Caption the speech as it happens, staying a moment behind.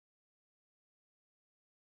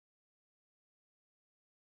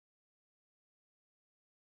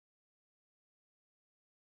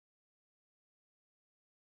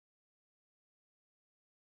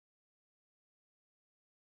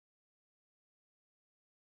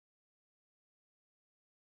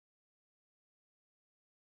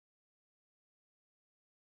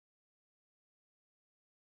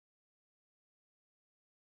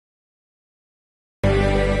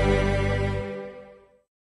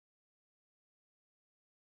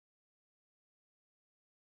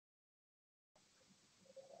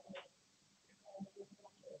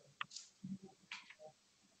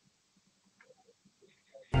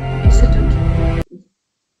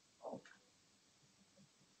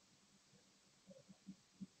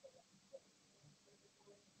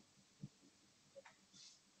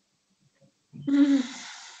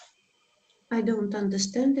I don't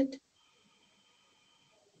understand it.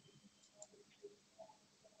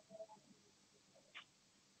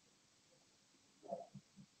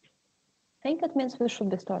 I think it means we should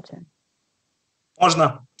be starting.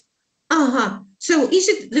 Можно. Aha, so is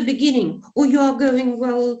it the beginning, or you are going,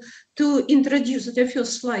 well, to introduce the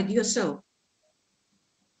first slide yourself?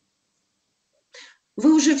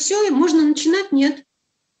 Вы уже все, можно начинать? Нет?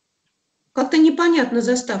 Как-то непонятно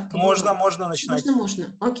заставка. Можно, была. можно начинать.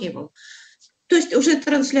 Можно. Окей, well. То есть уже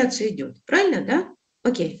трансляция идет, правильно, да?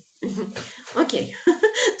 Окей. Okay.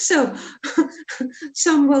 So,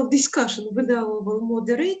 some discussion with our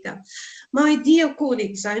moderator. My dear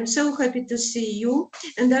colleagues, I'm so happy to see you,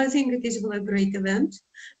 and I think it is a great event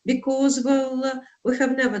because, we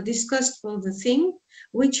have never discussed the thing,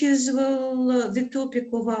 which is, the topic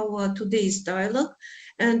of our today's dialogue,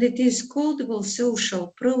 and it is called,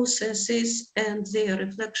 social processes and their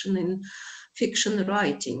reflection in fiction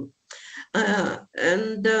writing.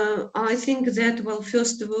 And I think that,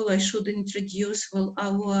 first of all, I should introduce,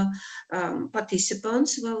 our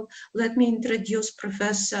participants. Let me introduce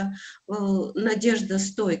Professor, Nadezhda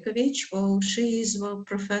Stoikovich. She is,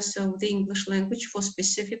 professor of the English language for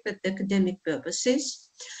specific academic purposes.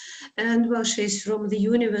 And, she is from the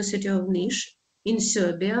University of Niš in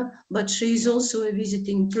Serbia, but she is also a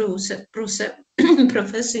visiting professor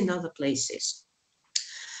in other places.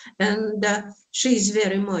 And she is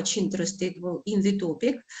very much interested in the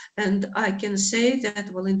topic, and I can say that,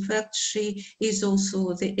 in fact, she is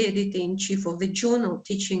also the editor-in-chief of the journal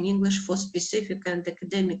Teaching English for Specific and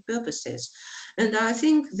Academic Purposes. And I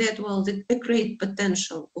think that, the great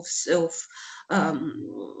potential of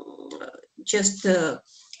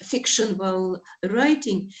fiction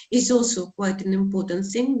writing is also quite an important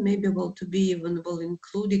thing, maybe to be even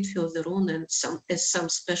included further on and as some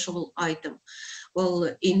special item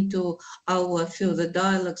into our further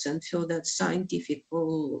dialogues and further scientific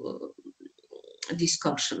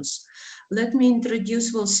discussions. Let me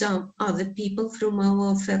introduce some other people from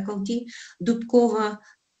our faculty. Dubkova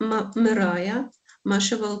Maraya.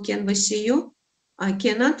 Masha, can we see you? I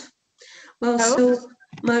cannot. So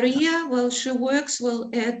Maria, she works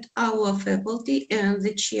at our faculty and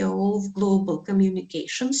the chair of global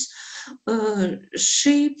communications.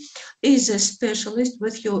 She is a specialist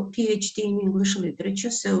with her PhD in English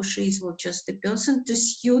literature, so she is just the person to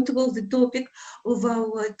suit the topic of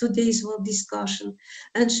our today's discussion,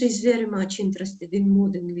 and she's very much interested in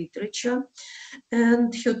modern literature,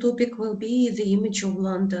 and her topic will be the image of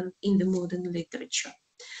London in the modern literature.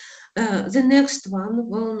 The next one,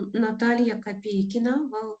 Natalia Kopeikina.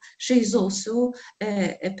 She is also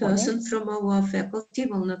a person from our faculty.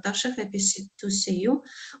 Natasha, happy to see you.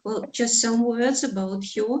 Just some words about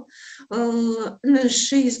her.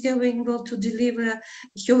 She is going to deliver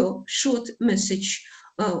her short message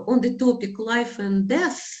on the topic life and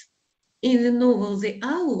death in the novel The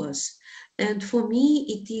Hours. And for me,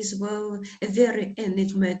 it is, a very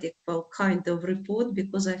enigmatic, kind of report,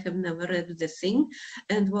 because I have never read the thing.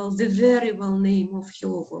 And, the very name of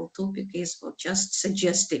her topic is, just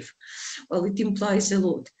suggestive. It implies a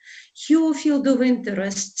lot. Her field of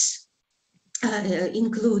interests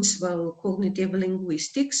includes, cognitive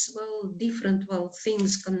linguistics, different,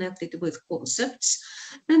 things connected with concepts,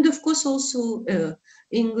 and, of course, also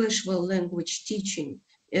English, language teaching.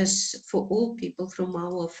 As for all people from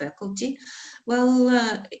our faculty,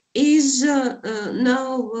 is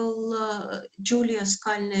now Julia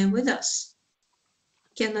Skalnaja with us?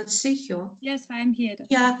 Cannot see her. Yes, I'm here.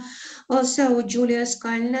 Yeah, also Julia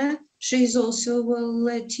Skalnaja. She is also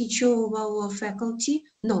a teacher of our faculty,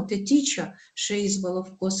 not a teacher. She is,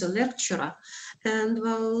 of course, a lecturer. And,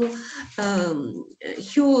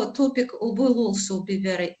 her topic will also be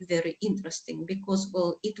very, very interesting because,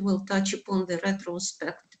 it will touch upon the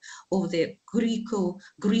retrospect of the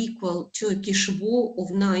Greco-Turkish War of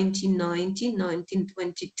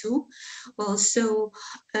 1919-1922.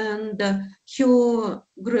 And her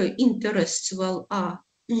interests, are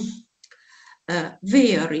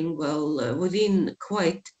varying within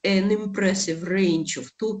quite an impressive range of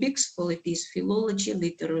topics. It is philology,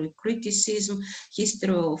 literary criticism,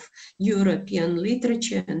 history of European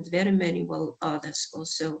literature, and very many others.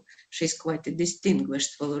 Also, she's quite a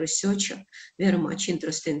distinguished researcher, very much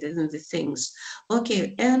interested in the things.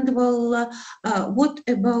 Okay, and what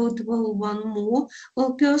about one more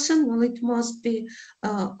person? It must be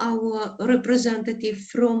our representative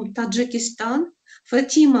from Tajikistan.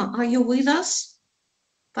 Fatima, are you with us?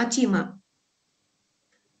 Fatima,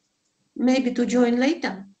 maybe to join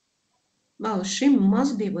later? Well, she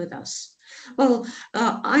must be with us. Well,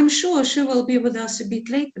 I'm sure she will be with us a bit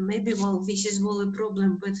later. Maybe, well, this is well a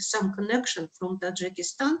problem with some connection from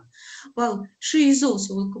Tajikistan. Well, she is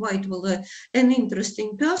also quite well an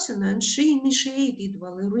interesting person, and she initiated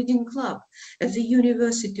well a reading club at the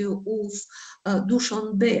University of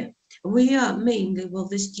Dushanbe. We are mainly well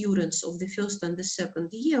the students of the first and the second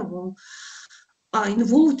year well, are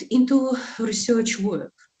involved into research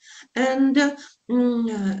work. And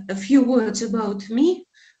a few words about me.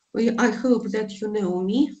 I hope that you know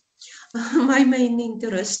me. My main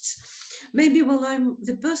interests. Maybe well, I'm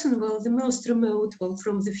the person well the most remote well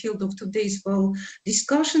from the field of today's well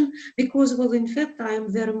discussion because well in fact I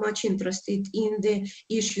am very much interested in the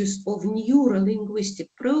issues of neuro-linguistic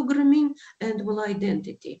programming and well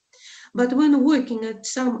identity. But when working at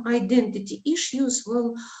some identity issues,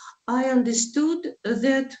 well, I understood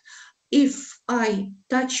that if I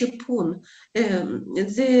touch upon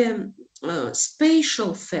the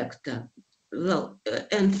spatial factor, well,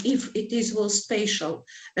 and if it is well spatial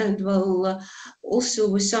and well also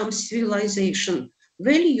with some civilization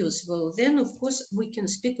values, well, then of course we can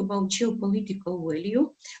speak about geopolitical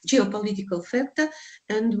value, geopolitical factor,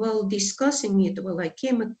 and while discussing it, well, I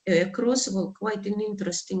came across well quite an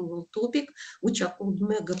interesting well, topic, which are called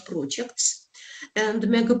mega projects. And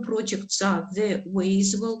mega projects are the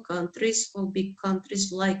ways well countries, well big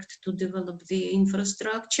countries liked to develop the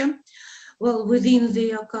infrastructure. Well, within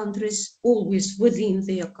their countries, always within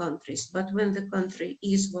their countries. But when the country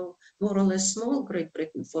is, well, more or less small, Great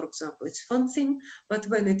Britain, for example, it's one thing. But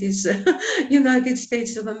when it is United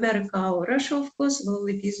States of America or Russia, of course, well,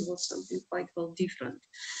 it is well, something quite well different.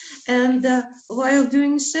 And while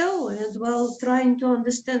doing so, and while trying to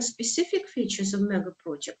understand specific features of mega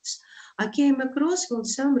projects, I came across well,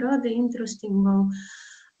 some rather interesting well,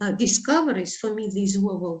 discoveries. For me, these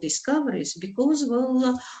were well discoveries because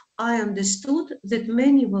well I understood that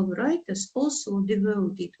many well writers also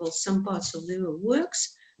devoted well some parts of their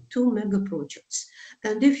works to mega projects.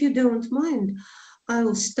 And if you don't mind, I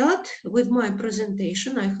will start with my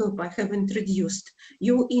presentation. I hope I have introduced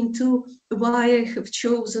you into why I have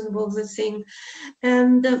chosen well the thing.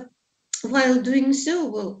 And while doing so,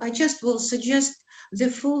 well, I just will suggest the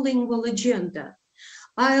following well agenda.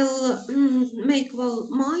 I'll make well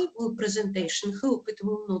my presentation. Hope it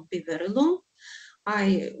will not be very long.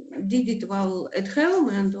 I did it well at home,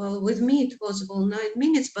 and well with me it was well 9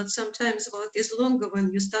 minutes. But sometimes well it is longer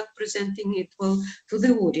when you start presenting it well to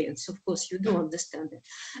the audience. Of course, you do understand it.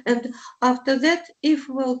 And after that, if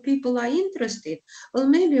well people are interested, well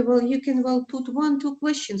maybe well you can well put 1-2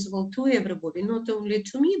 questions well to everybody, not only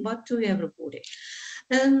to me but to everybody.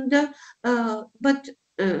 And but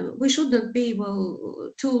we shouldn't be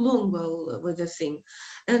well too long well with the thing.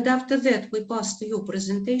 And after that we pass to your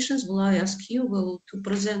presentations. Will I ask you well to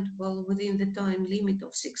present well within the time limit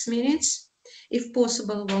of 6 minutes, if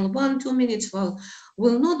possible. Well 1-2 minutes well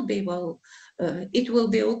will not be well it will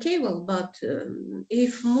be okay well, but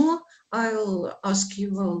if more I'll ask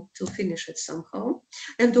you well to finish it somehow.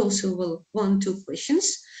 And also well 1-2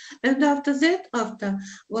 questions. And after that, after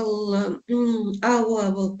well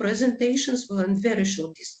our presentations well, and very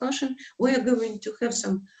short discussion, we are going to have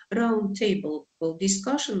some round table well,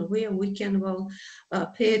 discussion where we can well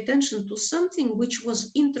pay attention to something which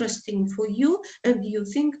was interesting for you and you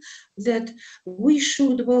think that we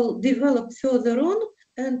should well develop further on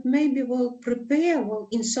and maybe we'll prepare well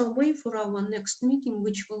in some way for our next meeting,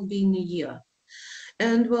 which will be in a year.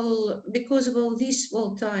 And well, because well this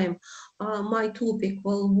well time my topic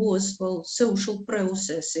well was well social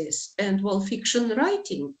processes and well fiction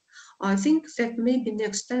writing, I think that maybe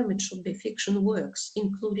next time it should be fiction works,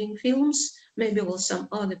 including films, maybe well some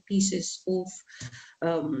other pieces of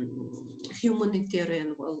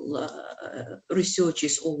humanitarian well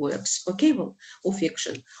researches or works, okay, well, or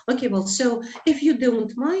fiction. Okay, well, so if you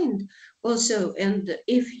don't mind also, and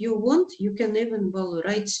if you want, you can even well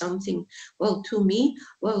write something well to me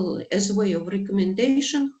well as a way of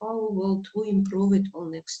recommendation how well to improve it well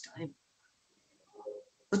next time.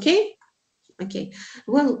 Okay. Okay,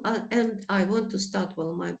 well, and I want to start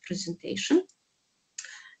well my presentation.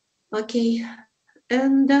 Okay,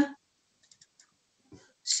 and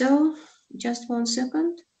so just 1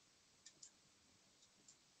 second.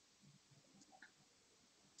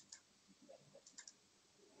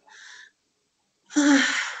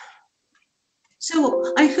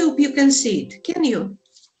 So I hope you can see it. Can you?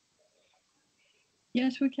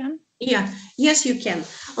 Yes, we can. Yeah, yes, you can.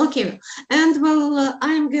 Okay, and well,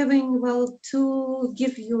 I'm going well to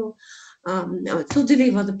give you to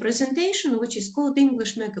deliver the presentation, which is called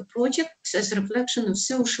English Mega Projects as a reflection of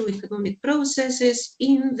social economic processes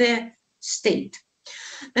in the state.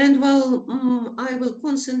 And well, I will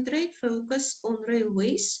focus on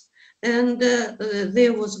railways. And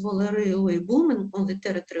there was a railway boom on the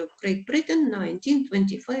territory of Great Britain,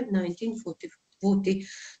 1925,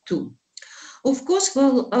 1942. Of course,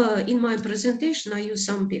 well, in my presentation, I use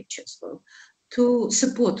some pictures to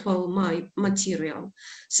support my material.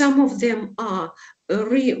 Some of them are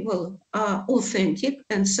authentic,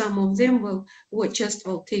 and some of them were just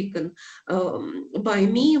taken by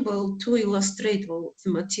me to illustrate the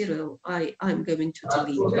material I'm going to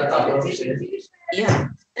deliver. Yeah,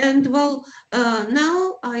 and now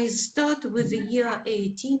I start with the year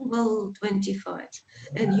 1825,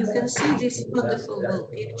 and you can see this wonderful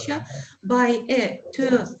picture by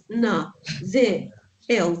Turner the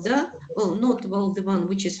Elder, not the one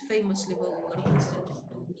which is famously represented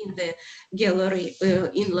in the gallery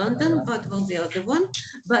in London, but the other one.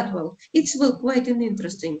 But it's quite an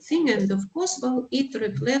interesting thing, and of course, it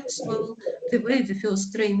reflects the way the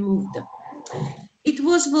first train moved. It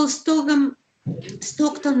was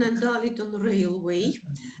Stockton and Darlington Railway,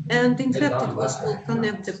 and in fact it was to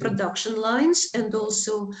connect the production lines and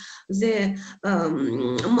also the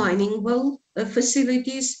mining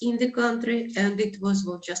facilities in the country, and it was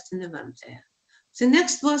just an event there. The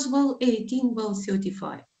next was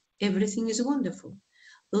 1835. Everything is wonderful.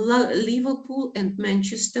 Liverpool and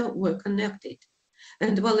Manchester were connected,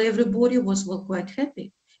 and everybody was quite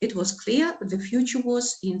happy. It was clear the future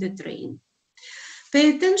was in the train.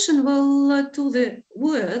 Pay attention to the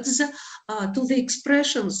words, to the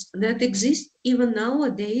expressions that exist even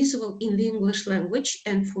nowadays in the English language,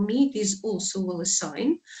 and for me it is also a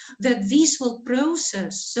sign that this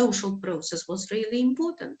social process was really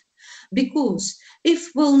important, because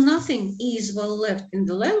if nothing is left in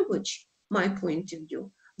the language, my point of view,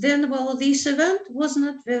 then this event was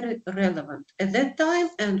not very relevant at that time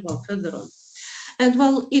and further on. And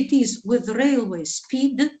it is with railway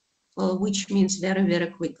speed, which means very, very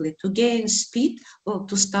quickly to gain speed or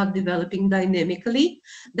to start developing dynamically.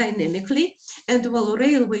 And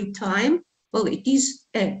railway time, it is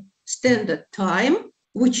a standard time,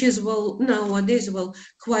 which is nowadays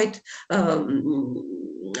quite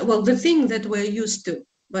the thing that we're used to,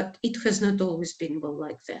 but it has not always been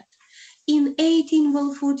like that. In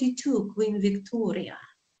 1842, Queen Victoria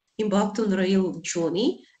embarked on rail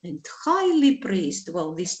journey and highly praised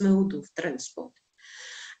this mode of transport.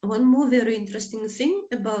 One more very interesting thing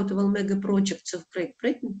about mega projects of Great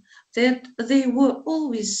Britain, that they were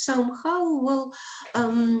always somehow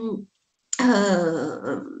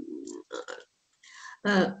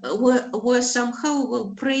were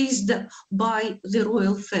somehow praised by the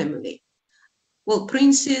royal family.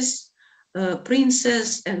 Princess and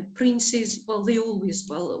princes, they always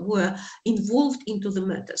were involved into the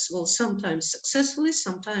matters. Sometimes successfully,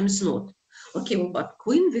 sometimes not. Okay, but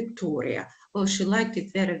Queen Victoria, she liked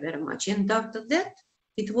it very, very much. And after that,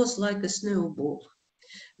 it was like a snowball.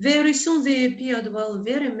 Very soon they appeared,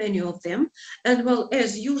 very many of them, and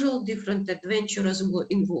as usual, different adventurers were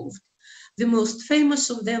involved. The most famous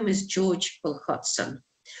of them is George Hudson.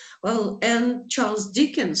 And Charles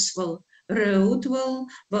Dickens, wrote,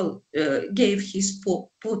 gave his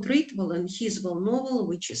portrait, in his novel,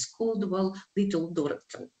 which is called, Little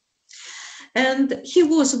Dorrit. And he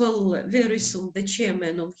was, very soon the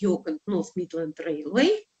chairman of York and North Midland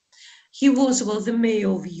Railway. He was, the mayor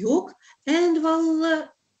of York, and, there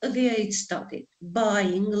it started,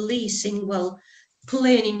 buying, leasing,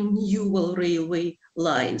 planning new, railway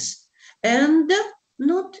lines, and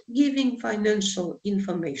not giving financial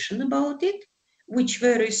information about it, which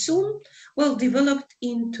very soon, developed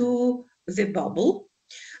into the bubble,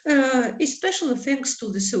 especially thanks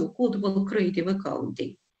to the so-called, creative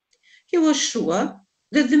accounting. He was sure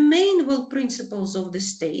that the main, principles of the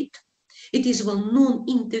state, it is,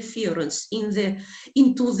 non-interference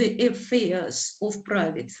into the affairs of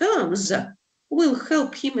private firms, will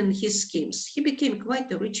help him in his schemes. He became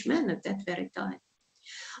quite a rich man at that very time.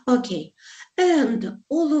 Okay, and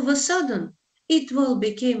all of a sudden, it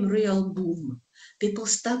became real boom. People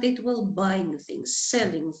started, buying things,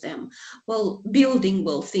 selling them, building,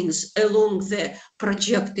 things along the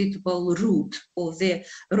projected, route of the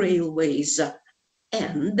railways.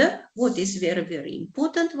 And what is very, very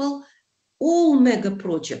important, all mega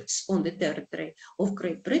projects on the territory of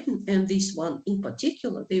Great Britain, and this one in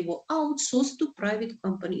particular, they were outsourced to private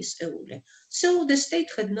companies only. So the state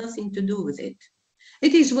had nothing to do with it.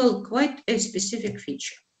 It is, quite a specific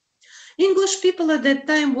feature. English people at that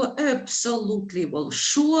time were absolutely,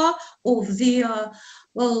 sure of their,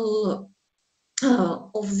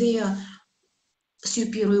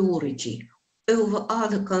 superiority over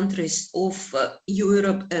other countries of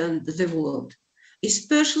Europe and the world.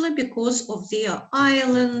 especially because of their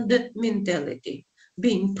island mentality,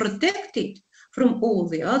 being protected from all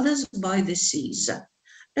the others by the seas.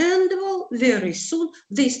 And well, very soon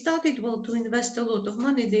they started to invest a lot of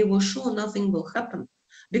money. They were sure nothing will happen,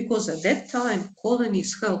 because at that time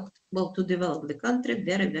colonies helped to develop the country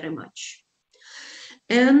very, very much.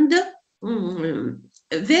 And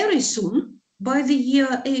very soon, by the year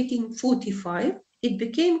 1845, it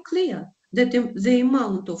became clear that the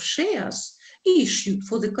amount of shares issued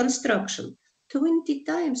for the construction 20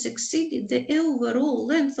 times exceeded the overall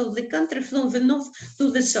length of the country from the north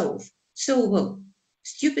to the south. So, well,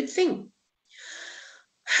 stupid thing.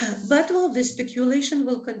 But the speculation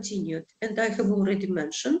continued, and I have already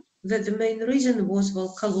mentioned that the main reason was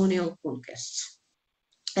colonial conquests.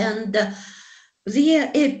 And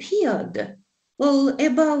there appeared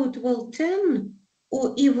about 10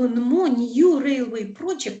 or even more new railway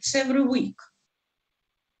projects every week.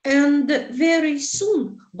 And very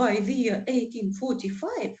soon, by the year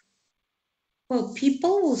 1845,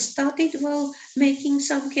 people started making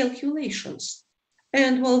some calculations.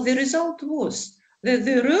 And the result was that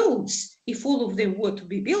the roads, if all of them were to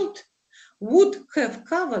be built, would have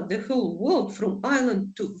covered the whole world from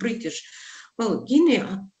Ireland to British Guinea,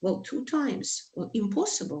 2 times.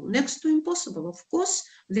 Impossible, next to impossible. Of course,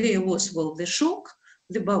 there was the shock,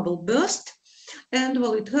 the bubble burst, and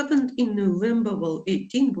it happened in November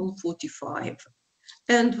 1845.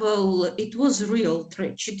 And it was real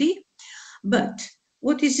tragedy. But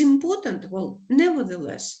what is important,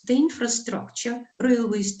 nevertheless, the infrastructure,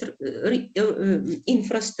 railway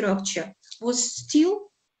infrastructure was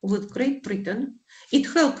still with Great Britain. It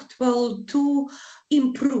helped to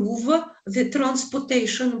improve the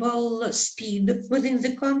transportation speed within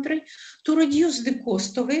the country, to reduce the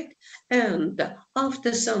cost of it. And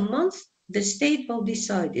after some months, the state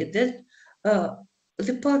decided that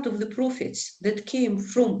the part of the profits that came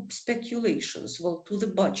from speculations to the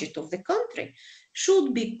budget of the country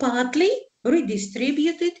should be partly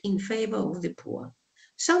redistributed in favor of the poor.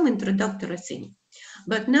 Some introductory thing.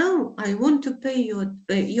 But now I want to pay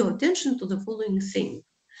your attention to the following thing.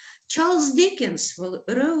 Charles Dickens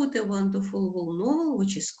wrote a wonderful novel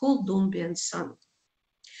which is called Dombey and Son.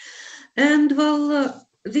 And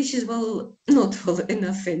this is not an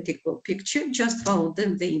authentic picture, just found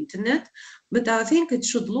on the internet, but I think it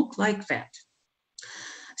should look like that.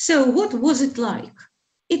 So what was it like?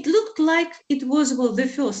 It looked like it was the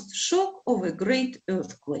first shock of a great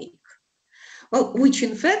earthquake. Which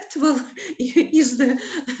in fact is the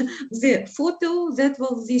photo that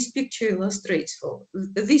this picture illustrates.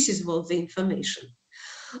 This is the information.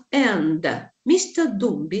 And Mr.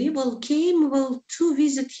 Dombey came to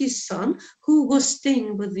visit his son, who was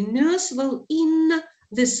staying with the nurse in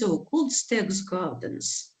the so-called Stag's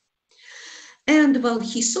Gardens. And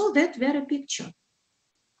he saw that very picture.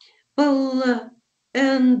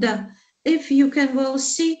 And if you can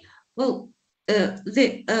see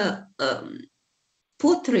the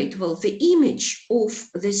portrait, the image of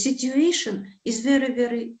the situation is very,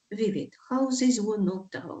 very vivid. Houses were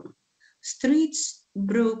knocked down, streets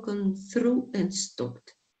broken through and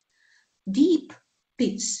stopped, deep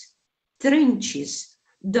pits, trenches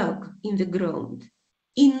dug in the ground,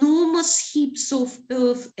 enormous heaps of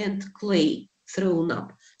earth and clay thrown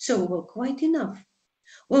up. So quite enough.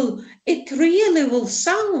 It really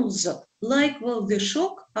sounds like the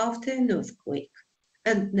shock after an earthquake.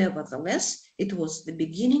 And nevertheless, it was the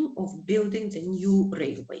beginning of building the new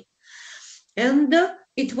railway. And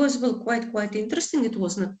it was quite interesting. It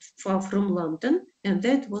was not far from London, and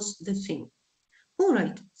that was the thing. All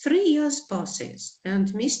right, 3 years passes, and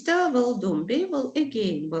Mr. Dombey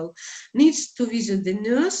again needs to visit the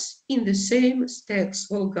nurse in the same Stag's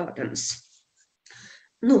Gardens.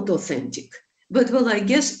 Not authentic, but I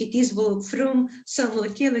guess it is from some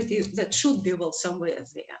locality that should be somewhere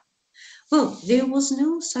there. There was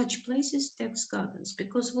no such place as Stag's Gardens,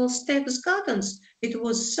 because Stag's Gardens, it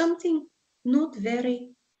was something not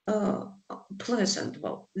very pleasant,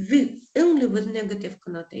 only with negative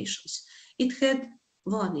connotations. It had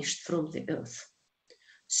vanished from the earth.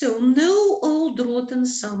 So no old rotten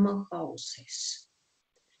summer houses.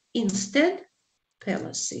 Instead,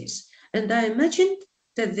 palaces. And I imagined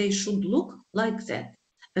that they should look like that.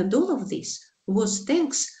 And all of this was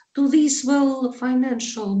thanks to this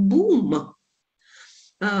financial boom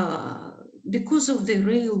because of the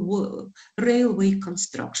railway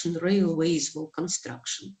construction, railways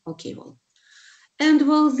construction. Okay, and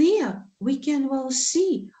there we can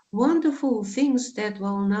see wonderful things that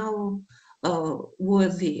now were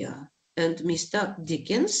there. And Mr.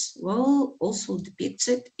 Dickens also depicts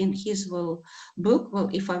it in his book,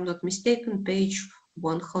 if I'm not mistaken, page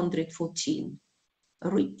 114.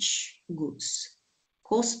 rich goods,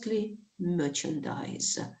 costly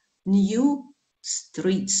merchandise, new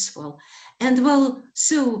streets, well, and well,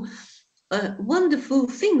 so wonderful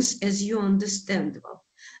things, as you understand, well,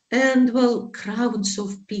 and well, crowds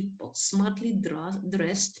of people, smartly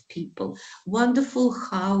dressed people, wonderful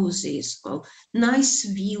houses, well, nice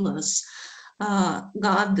villas,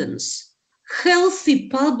 gardens, healthy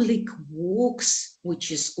public walks,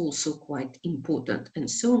 which is also quite important, and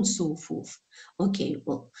so on and so forth. Okay,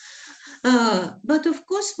 well, but of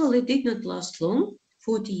course, well, it did not last long.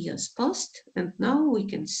 40 years passed, and now we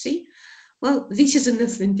can see, well, this is an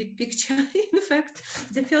authentic picture, in fact,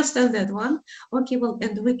 the first of that one. Okay, well,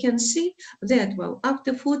 and we can see that, well,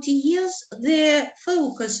 after 40 years, the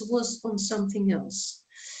focus was on something else.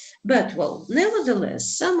 But, well,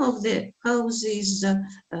 nevertheless, some of the houses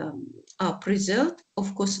are preserved.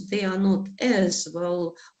 Of course, they are not as,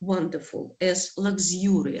 well, wonderful, as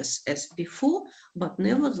luxurious as before, but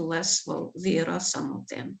nevertheless, well, there are some of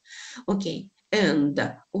them. Okay, and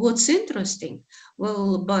what's interesting,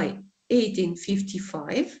 well, by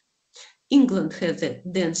 1855, England had the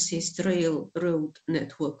densest railroad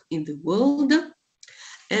network in the world,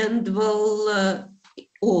 and, well,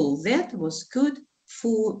 all that was good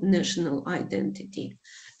for national identity.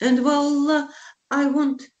 And, well, I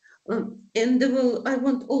want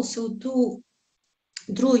also to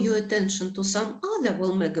draw your attention to some other,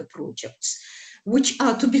 well, mega projects, which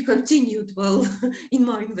are to be continued, well, in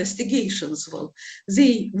my investigations. Well,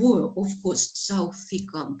 they were, of course, South Sea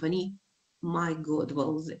Company. My God,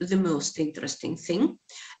 well, the most interesting thing.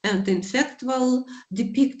 And in fact, well,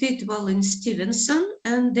 depicted, well, in Stevenson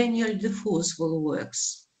and Daniel Defoe's, well,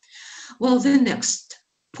 works. Well, the next,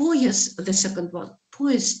 POIS, the second one,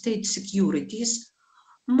 POIS State Securities.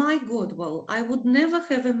 My God, well, I would never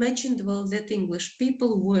have imagined, well, that English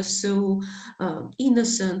people were so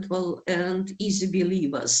innocent, well, and easy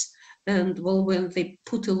believers. And, well, when they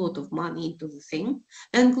put a lot of money into the thing.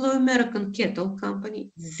 Anglo-American Cattle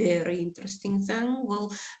Company, very interesting thing,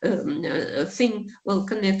 well, well,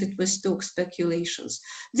 connected with stock speculations.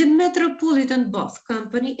 The Metropolitan Bath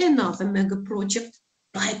Company, another mega project,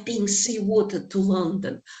 piping seawater to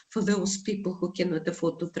London for those people who cannot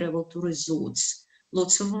afford to travel to resorts.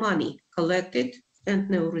 Lots of money collected and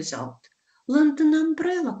no result. London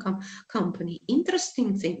Umbrella Company,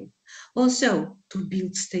 interesting thing. Also, to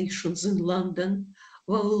build stations in London,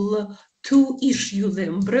 well, to issue the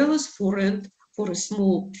umbrellas for rent for a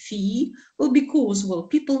small fee, well, because, well,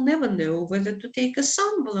 people never know whether to take a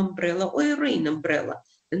sunball umbrella or a rain umbrella,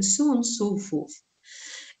 and so on and so forth.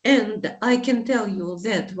 And I can tell you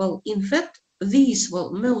that, well, in fact, these,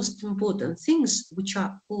 well, most important things, which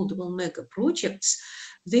are called, well, mega projects,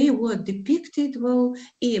 they were depicted, well,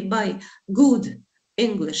 by good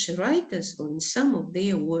English writers, well, in some of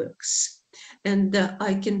their works. And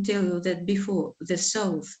I can tell you that before the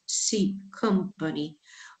South Sea Company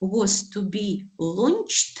was to be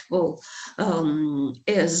launched, well,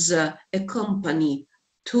 as a company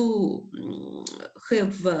to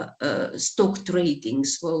have stock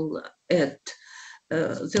tradings, well, at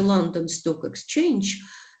the London Stock Exchange,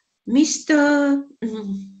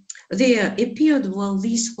 there appeared, well,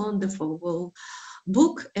 this wonderful, well,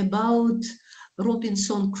 book about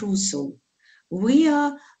Robinson Crusoe,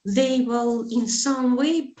 where they, well, in some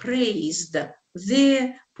way praised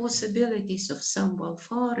the possibilities of some, well,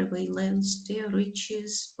 faraway lands, their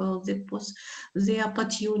riches, well, the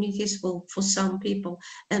opportunities, well, for some people,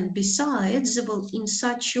 and besides, well, in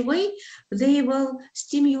such a way, they, well,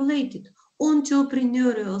 stimulated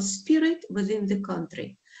entrepreneurial spirit within the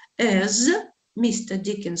country, as Mr.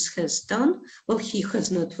 Dickens has done. Well, he has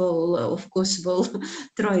not, well, of course, well,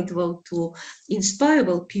 tried, well, to inspire,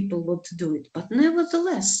 well, people what to do it, but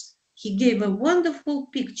nevertheless, he gave a wonderful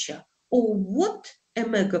picture of what a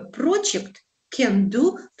mega project can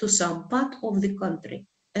do to some part of the country.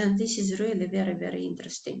 And this is really very, very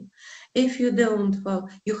interesting. If you don't, well,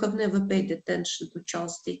 you have never paid attention to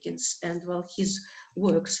Charles Dickens and, well, his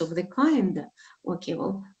works of the kind. Okay,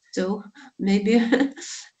 well, so maybe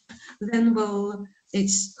then, well,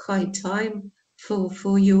 it's high time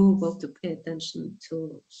for you, well, to pay attention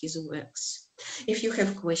to his works. If you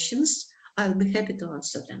have questions, I'll be happy to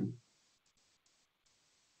answer them.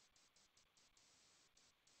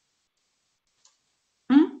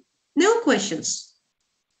 No questions?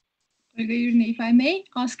 If I may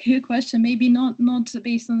ask you a question, maybe not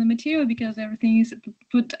based on the material, because everything is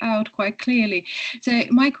put out quite clearly. So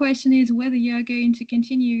my question is whether you are going to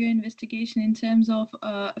continue your investigation in terms of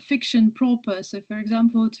fiction proper. So, for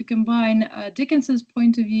example, to combine Dickens's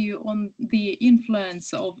point of view on the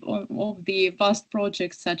influence of the vast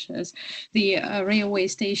projects such as the railway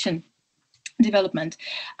station development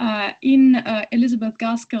in Elizabeth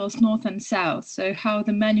Gaskell's North and South, so how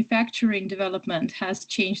the manufacturing development has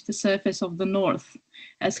changed the surface of the North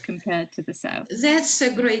as compared to the South. That's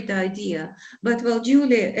a great idea. But well,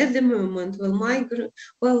 Julia, at the moment,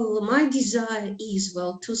 my desire is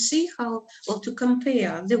to see how, to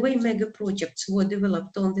compare the way mega projects were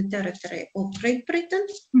developed on the territory of Great Britain.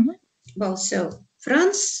 Mhm. Well, so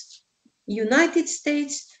France, United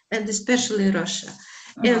States, and especially Russia.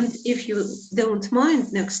 And if you don't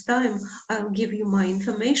mind, next time I'll give you my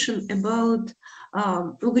information about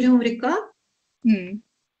Ugrumrika.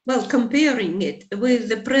 Well, comparing it with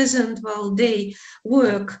the present day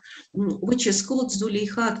work, which is called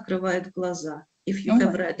Zuleika открывает глаза, if you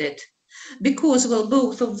have read it. Because,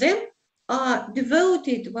 both of them are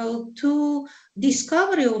devoted, to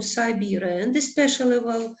discovery of Siberia, and especially,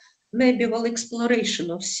 maybe exploration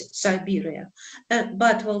of Siberia.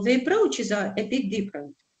 But the approaches are a bit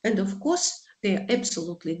different. And of course, they are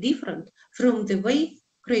absolutely different from the way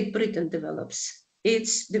Great Britain develops.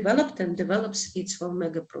 It's developed and develops its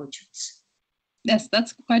mega projects. Yes,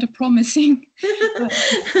 that's quite a promising.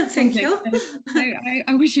 Thank you.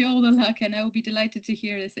 I wish you all the luck, and I will be delighted to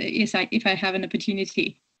hear this if I have an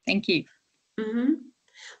opportunity. Thank you.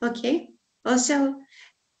 Okay. Also,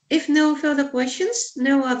 if no other questions,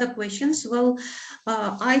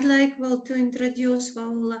 I'd like to introduce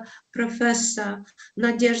Professor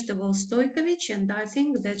Nadezhda Volstoykovich, and I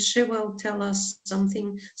think that she will tell us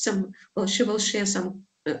something. She will share some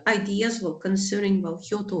ideas concerning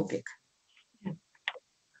your topic.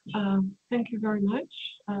 Thank you very much.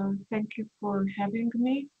 Thank you for having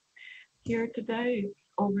me here today. It's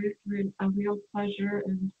always a real pleasure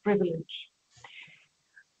and privilege.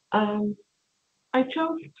 I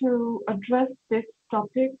chose to address this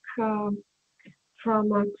topic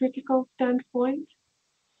from a critical standpoint,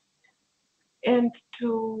 and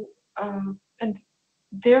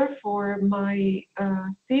therefore my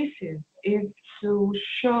thesis is to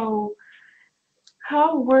show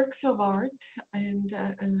how works of art, and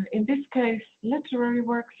in this case literary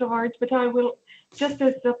works of art, but I will, just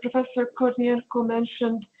as Professor Kornienko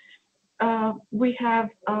mentioned, we have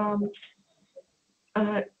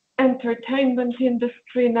entertainment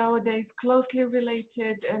industry nowadays closely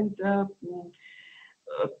related, and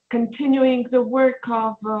continuing the work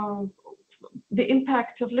of the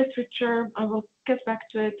impact of literature. I will get back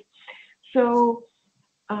to it. So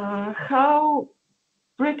how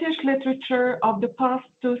British literature of the past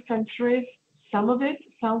 2 centuries,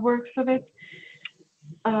 some works of it,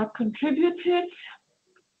 contributed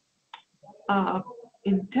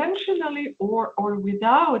intentionally or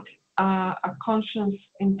without a conscious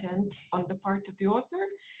intent on the part of the author,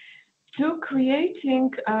 to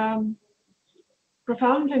creating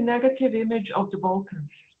profoundly negative image of the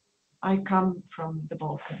Balkans. I come from the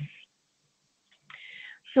Balkans.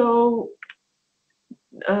 So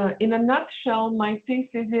in a nutshell, my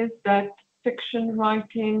thesis is that fiction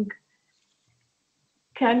writing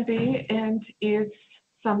can be and is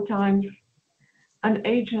sometimes an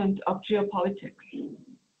agent of geopolitics.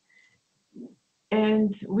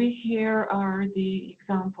 And we here are the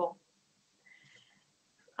example.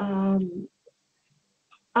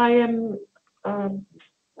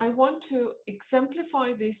 I want to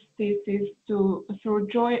exemplify this thesis through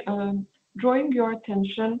drawing your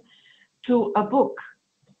attention to a book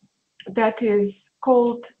that is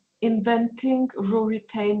called Inventing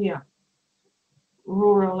Ruritania,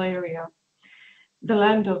 rural area, the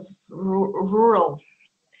land of rurals.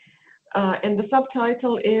 And the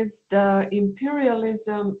subtitle is The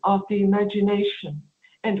Imperialism of the Imagination.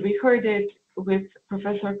 And we heard it with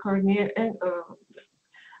Professor Kornienko,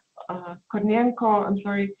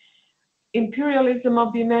 Imperialism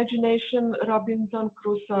of the Imagination. Robinson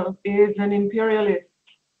Crusoe is an imperialist.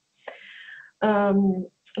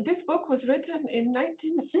 This book was written in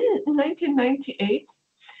 1998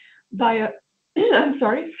 by a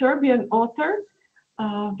Serbian author,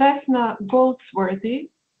 Vesna Goldsworthy.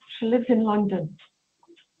 She lives in London.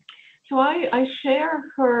 So I share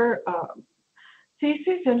her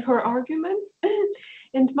thesis and her argument.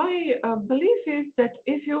 And my belief is that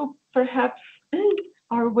if you perhaps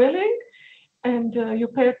are willing and you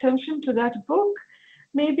pay attention to that book,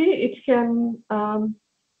 maybe it can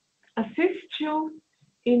assist you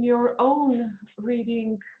in your own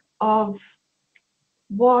reading of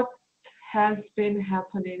what has been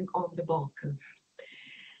happening on the Balkans.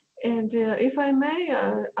 And if I may,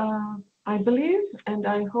 I believe and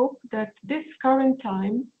I hope that this current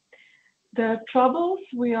time, the troubles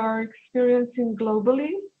we are experiencing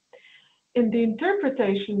globally, in the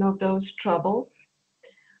interpretation of those troubles,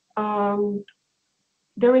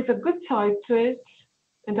 there is a good side to it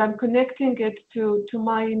and I'm connecting it to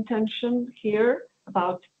my intention here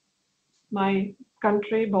about my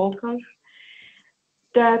country, Balkans,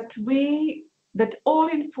 that all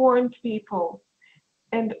informed people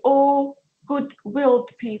and all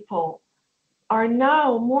good-willed people are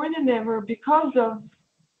now more than ever, because of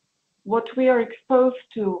what we are exposed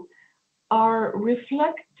to, are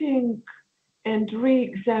reflecting and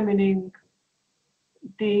re-examining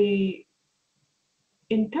the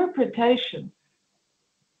interpretation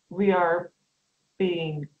we are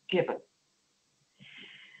being given.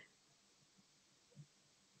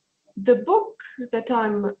 The book that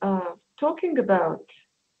I'm talking about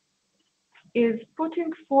is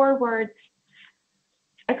putting forward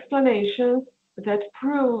explanations that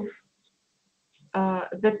prove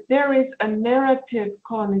that there is a narrative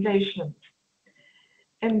colonization.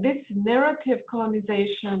 And this narrative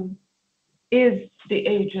colonization is the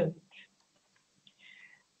agent.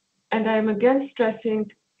 And I'm again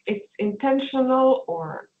stressing it's intentional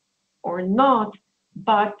or not,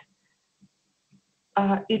 but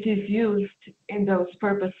it is used in those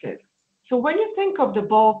purposes. So when you think of the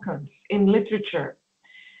Balkans in literature,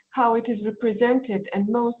 how it is represented and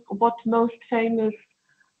what most famous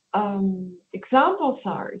examples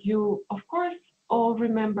are, you of course all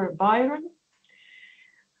remember Byron.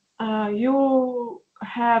 You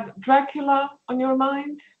have Dracula on your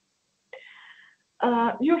mind.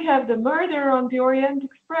 You have the murder on the Orient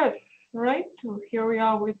Express, right? So here we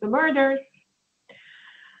are with the murders.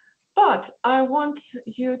 But I want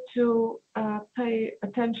you to pay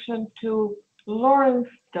attention to Lawrence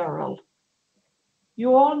Durrell.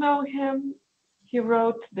 You all know him. He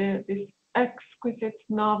wrote this exquisite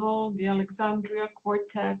novel, The Alexandria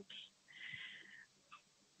Quartet,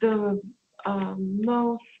 the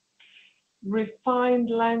most refined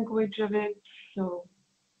language of it. So,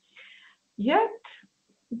 yet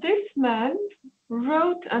this man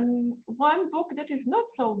wrote one book that is not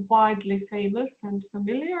so widely famous and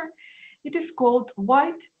familiar. It is called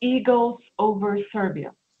White Eagles over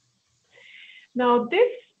Serbia. Now,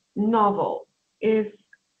 this novel is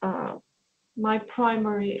my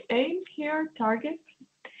primary aim here, target.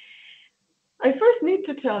 I first need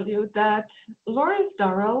to tell you that Lawrence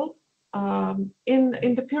Durrell,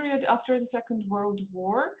 in the period after the Second World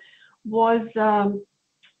War, was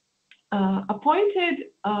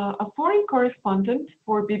appointed a foreign correspondent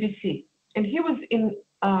for BBC, and he was in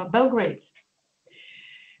Belgrade.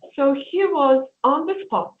 So he was on the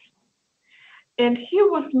spot, and he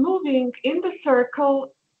was moving in the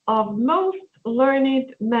circle of most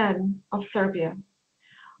learned men of Serbia,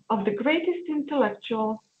 of the greatest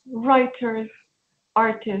intellectuals, writers,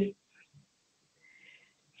 artists.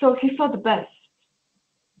 So he saw the best.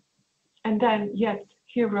 And then, yet,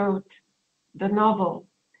 he wrote the novel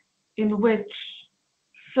in which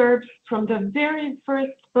Serbs, from the very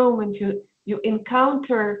first moment you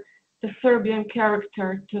encounter the Serbian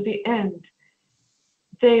character to the end,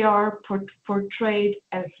 they are portrayed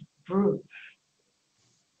as brutes.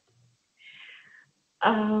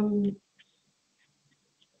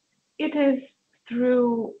 It is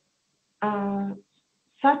through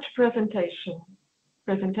such presentations,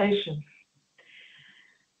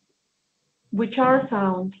 which are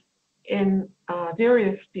found in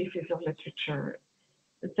various pieces of literature,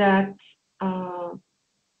 that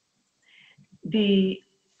the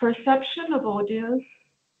perception of audience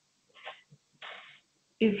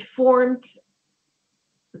is formed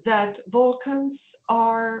that Balkans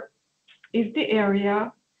is the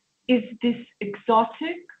area, is this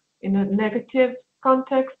exotic, in a negative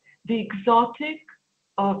context, the exotic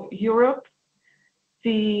of Europe,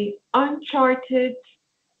 the uncharted,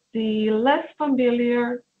 the less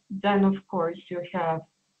familiar. Then of course you have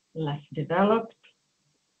less developed,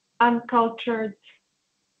 uncultured,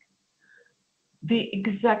 the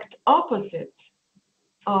exact opposite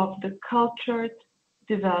of the cultured,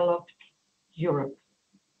 developed Europe.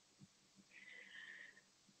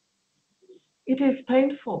 It is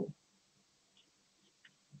painful.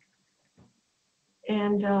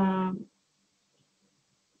 And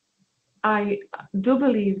I do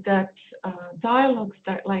believe that dialogues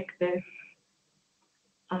like this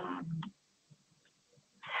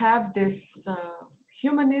have this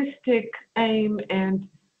humanistic aim and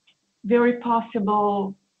very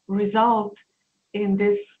possible result in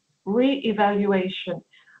this re-evaluation.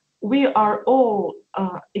 We are all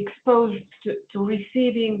exposed to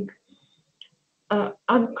receiving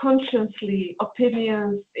unconsciously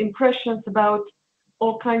opinions, impressions about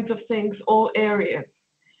all kinds of things, all areas.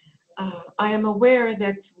 I am aware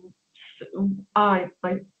that I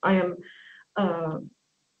am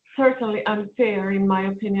certainly unfair in my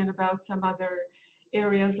opinion about some other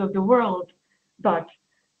areas of the world, but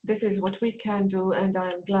this is what we can do, and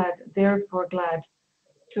I am glad, therefore glad,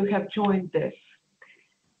 to have joined this.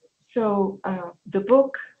 So the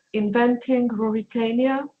book, Inventing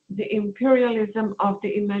Ruritania, The Imperialism of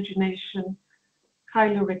the Imagination,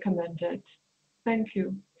 highly recommended. Thank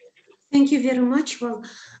you. Thank you very much. Well,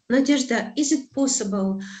 Nadezhda, is it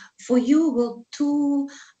possible for you to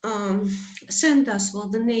send us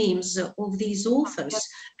the names of these authors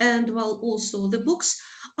and also the books,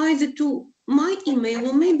 either to my email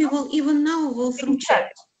or maybe even now through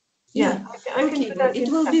chat? Yeah, okay, it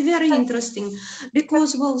will be very interesting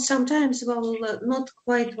because sometimes not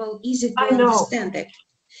quite easy to understand it.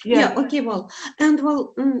 Yeah, okay, and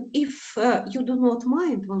if you do not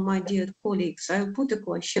mind, my dear colleagues, I'll put a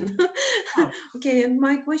question. Okay, and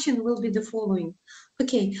my question will be the following.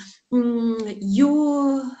 Okay,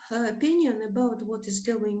 your opinion about what is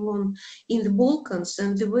going on in the Balkans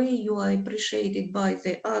and the way you are appreciated by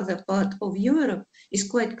the other part of Europe is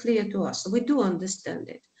quite clear to us. We do understand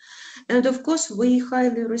it. And of course, we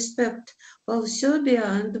highly respect Serbia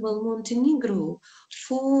and Montenegro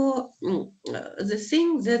for the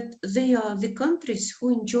thing that they are the countries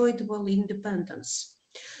who enjoyed independence.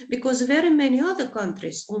 Because very many other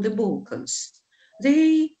countries on the Balkans,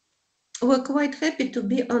 they were quite happy to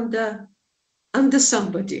be under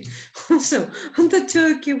somebody. So under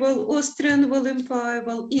Turkey, Austrian Empire,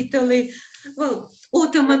 Italy,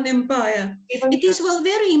 Ottoman Empire. It is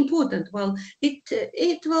very important.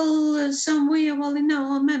 It will somewhere in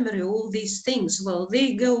our memory, all these things.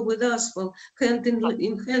 They go with us hand in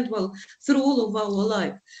hand through all of our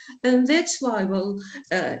life. And that's why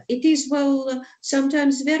it is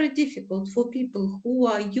sometimes very difficult for people who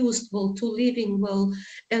are used to living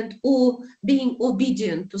and or being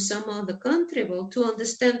obedient to some other country to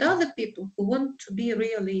understand other people who want to be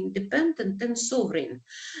really independent and sovereign.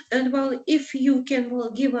 And if you can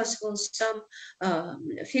give us some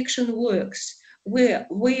fiction works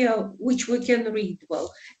which we can read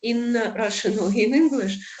in Russian or in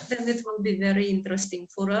English, then it will be very interesting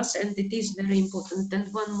for us, and it is very important. And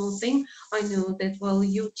one more thing, I know that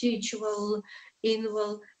you teach in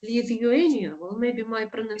Lithuania. Maybe my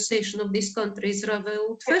pronunciation of this country is rather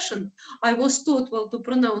old-fashioned. I was taught to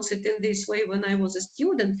pronounce it in this way when I was a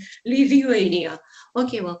student, Lithuania.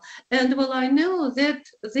 Okay, and I know that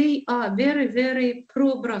they are very, very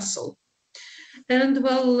pro-Brussels. And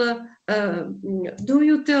do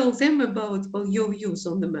you tell them about your views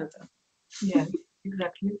on the matter? Yes,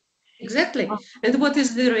 exactly. Exactly. And what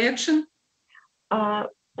is the reaction?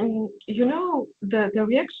 You know, the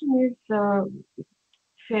reaction is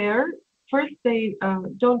fair. First, they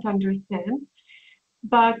don't understand,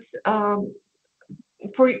 but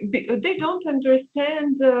they don't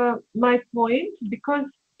understand my point because,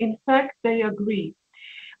 in fact, they agree.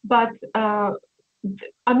 But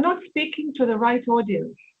I'm not speaking to the right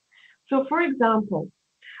audience. So, for example,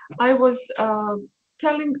 I was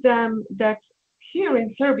telling them that here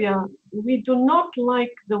in Serbia, we do not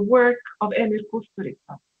like the work of Emir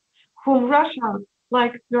Kusturica, whom Russia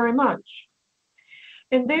likes very much.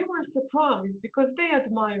 And they were surprised because they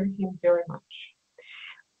admire him very much.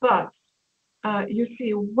 But you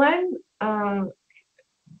see, when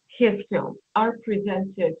his films are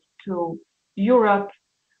presented to Europe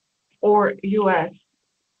or US,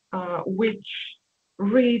 which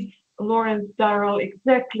reads Lawrence Darrell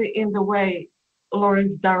exactly in the way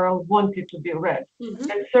Lawrence Darrell wanted to be read,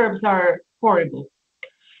 and Serbs are horrible,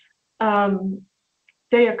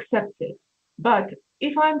 they accept it. But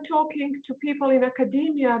if I'm talking to people in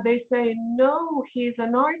academia, they say, no, he's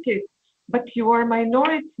an artist, but you are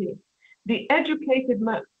minority, the educated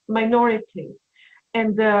minority.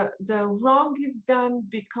 And the wrong is done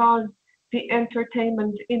because the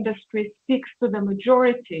entertainment industry speaks to the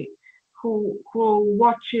majority who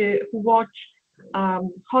watch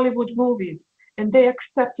Hollywood movies, and they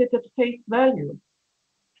accept it at face value.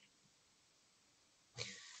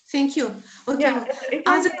 Thank you. Okay. Yeah,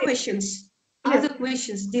 Other questions? Yes. Other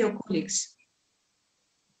questions, dear colleagues?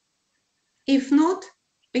 If not,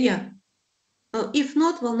 yeah. If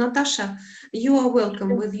not, Natasha, you are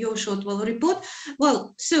welcome with your short report.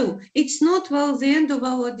 So it's not the end of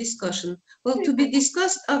our discussion. To be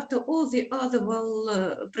discussed after all the other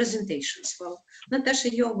presentations. Natasha,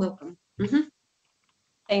 you're welcome.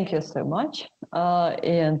 Thank you so much,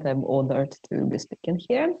 and I'm honored to be speaking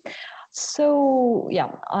here. So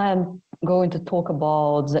yeah, I'm going to talk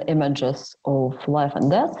about the images of life and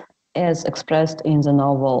death as expressed in the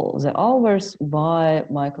novel The Hours by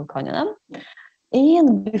Michael Cunningham.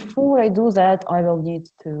 And before I do that, I will need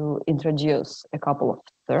to introduce a couple of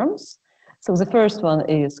terms. So the first one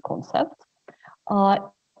is concept.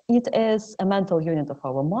 it is a mental unit of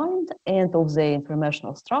our mind and of the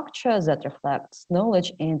informational structure that reflects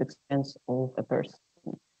knowledge and experience of a person.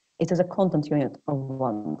 It is a content unit of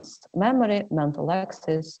one's memory, mental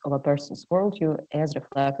axis of a person's worldview as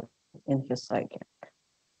reflected in his psyche,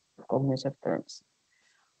 cognitive terms.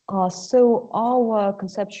 So our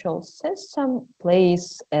conceptual system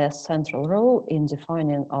plays a central role in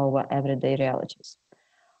defining our everyday realities.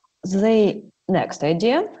 The next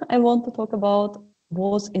idea I want to talk about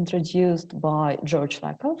was introduced by George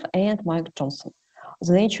Lakoff and Mike Johnson.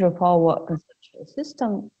 The nature of our conceptual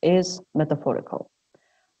system is metaphorical.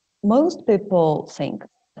 Most people think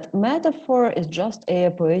that metaphor is just a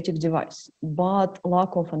poetic device, but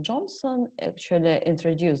Lakoff and Johnson actually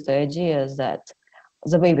introduced the idea that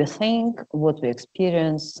the way we think, what we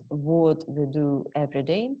experience, what we do every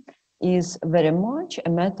day is very much a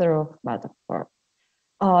matter of metaphor.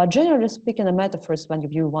 Generally speaking, a metaphor is when you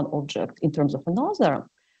view one object in terms of another.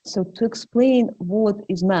 So to explain what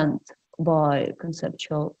is meant by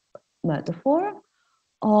conceptual metaphor,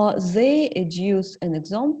 they adduce an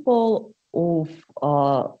example of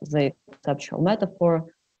the conceptual metaphor,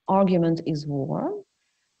 argument is war.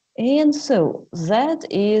 And so that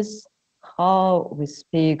is how we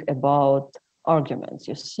speak about arguments.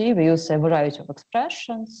 You see, we use a variety of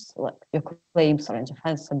expressions, like your claims are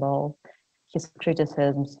indefensible, his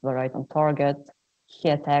criticisms were right on target, he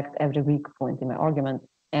attacked every weak point in my argument,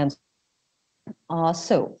 and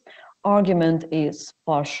so argument is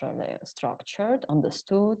partially structured,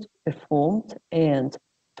 understood, performed, and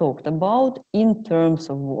talked about in terms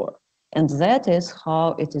of war. And that is how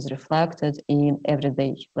it is reflected in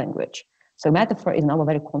everyday language. So metaphor is now a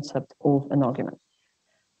very concept of an argument.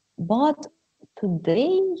 But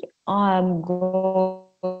today I'm going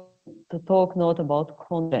to talk not about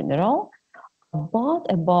general, but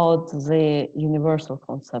about the universal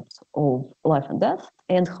concepts of life and death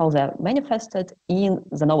and how they're manifested in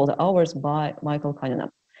the novel The Hours by Michael Cunningham.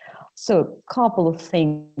 So a couple of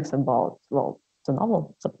things about, well, the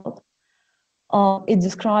novel, the plot. It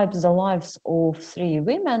describes the lives of three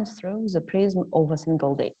women through the prism of a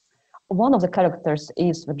single day. One of the characters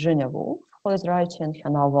is Virginia Woolf, who is writing her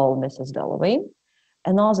novel Mrs. Dalloway.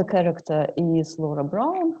 Another character is Laura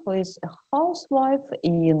Brown, who is a housewife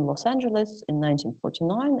in Los Angeles in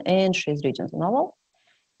 1949, and she's reading the novel.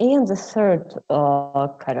 And the third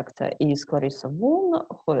character is Clarissa Woon,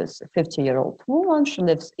 who is a 50-year-old woman. She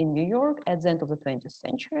lives in New York at the end of the 20th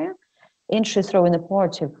century, and she's throwing a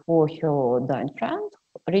party for her dying friend,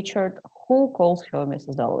 Richard, who calls her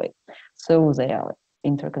Mrs. Dalloway. So they are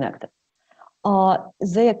interconnected.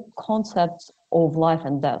 Their concepts of life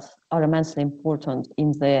and death are immensely important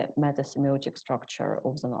in the metasemiotic structure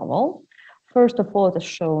of the novel. First of all, it is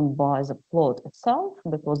shown by the plot itself,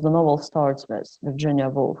 because the novel starts with Virginia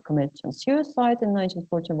Woolf committing suicide in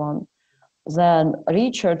 1941. Then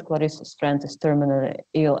Richard, Clarissa's friend, is terminally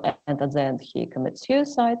ill, and at the end he commits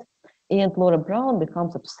suicide. And Laura Brown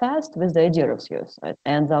becomes obsessed with the idea of suicide.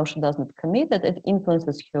 And though she does not commit it, it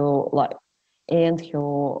influences her life and her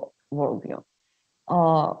worldview.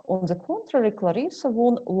 On the contrary, Clarissa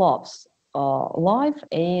Woon loves life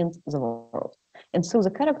and the world. And so the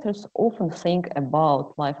characters often think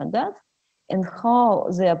about life and death, and how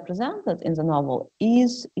they are presented in the novel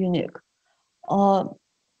is unique.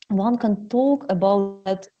 One can talk about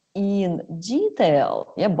that in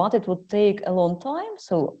detail, yeah, but it would take a long time.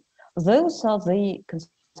 So those are the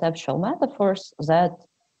conceptual metaphors that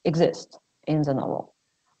exist in the novel.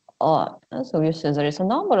 So you see there is a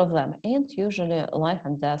number of them, and usually life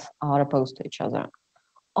and death are opposed to each other.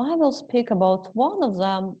 I will speak about one of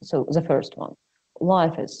them, so the first one.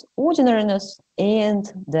 Life is ordinariness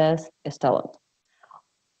and death is talent.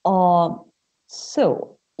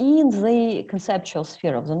 So in the conceptual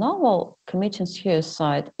sphere of the novel, committing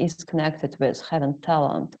suicide is connected with having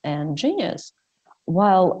talent and genius,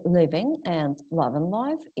 while living and loving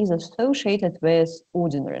life is associated with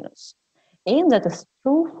ordinariness. And that is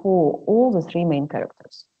true for all the three main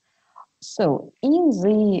characters. So in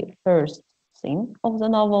the first scene of the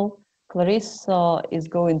novel, Clarissa is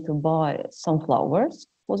going to buy some flowers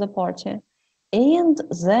for the party, and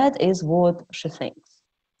that is what she thinks.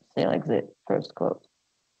 Say like the first quote.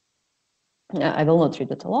 I will not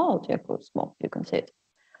read it aloud, yeah, because well, you can see it.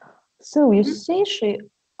 So you see, she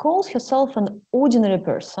calls herself an ordinary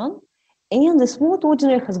person, and this word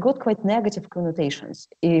ordinary has got quite negative connotations,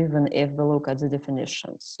 even if we look at the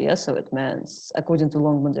definitions. Yeah, so it means, according to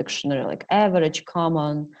Longman Dictionary, like average,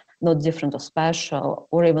 common, not different or special,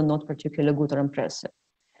 or even not particularly good or impressive.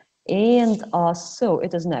 And so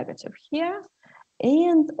it is negative here.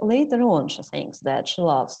 And later on, she thinks that she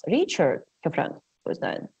loves Richard, her friend, who is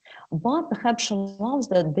dying, but perhaps she loves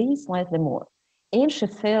that day slightly more. And she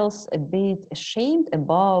feels a bit ashamed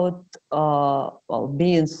about well,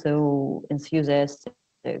 being so enthusiastic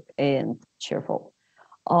and cheerful.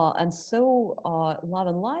 And so love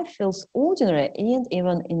and life feels ordinary and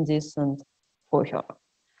even indecent for her.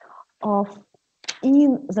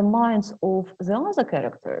 In the minds of the other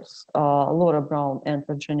characters, Laura Brown and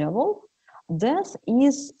Virginia Woolf, death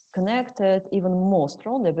is connected even more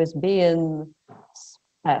strongly with being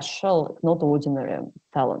special, not ordinary,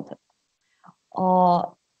 talented.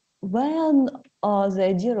 When the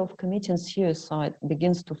idea of committing suicide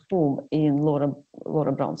begins to form in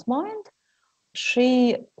Laura Brown's mind,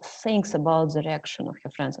 she thinks about the reaction of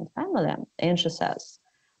her friends and family, and she says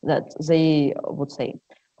that they would say,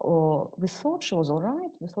 "Oh, we thought she was all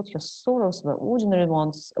right. We thought her sorrows were ordinary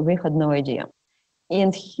ones. We had no idea."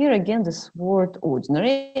 And here again, this word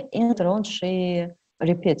ordinary, and later on she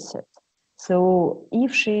repeats it. So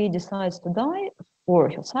if she decides to die for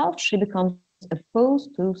herself, she becomes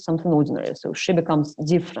opposed to something ordinary. So she becomes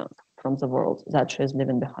different from the world that she is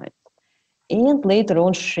leaving behind. And later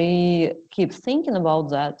on, she keeps thinking about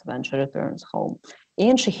that when she returns home.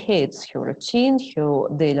 And she hates her routine, her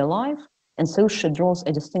daily life. And so she draws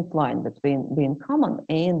a distinct line between being common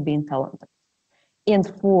and being talented. And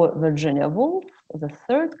for Virginia Woolf, the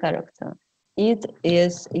third character, it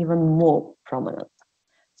is even more prominent.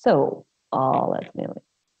 So let me,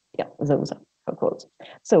 yeah, those are her quotes.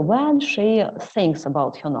 So when she thinks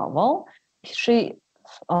about her novel, she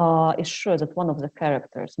is sure that one of the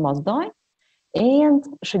characters must die. And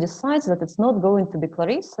she decides that it's not going to be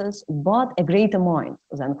Clarissa's, but a greater mind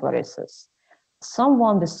than Clarissa's.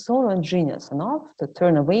 Someone with soul and genius enough to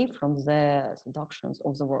turn away from the seductions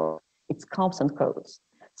of the world. It's cups and coats.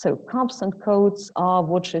 So cups and coats are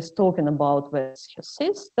what she's talking about with her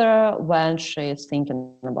sister when she is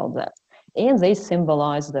thinking about that. And they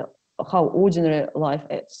symbolize how ordinary life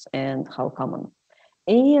is and how common.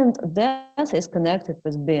 And death is connected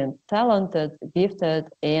with being talented, gifted,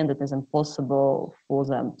 and it is impossible for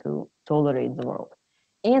them to tolerate the world.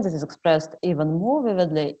 And it is expressed even more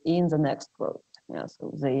vividly in the next quote. Yeah, so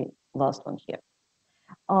the last one here.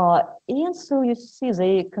 And so you see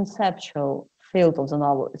the conceptual field of the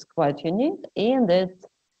novel is quite unique, and it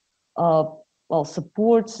well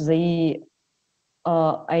supports the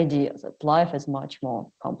idea that life is much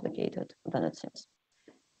more complicated than it seems.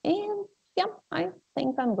 And yeah, I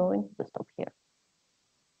think I'm going to stop here.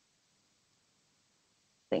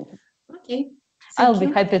 Thank you. Okay. I'll Thank be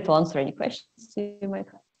you. happy to answer any questions you might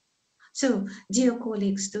have. So, dear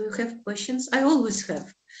colleagues, do you have questions? I always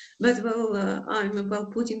have, but well, I'm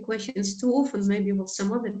about putting questions too often. Maybe well,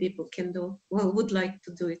 some other people can do, well, would like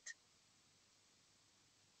to do it.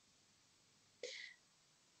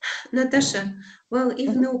 Natasha, well,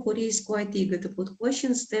 if nobody is quite eager to put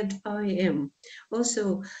questions, then I am.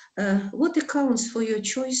 Also, what accounts for your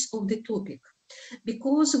choice of the topic?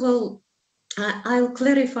 Because, well, I'll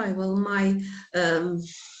clarify, well, my,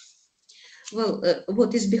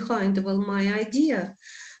 what is behind, well, my idea.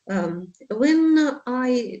 When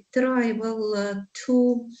I try, well,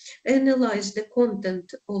 to analyze the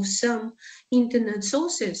content of some internet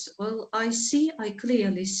sources, well, I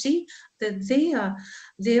clearly see that there,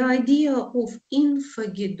 the idea of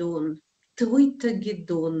Infogeddon,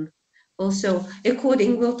 Twittergeddon, also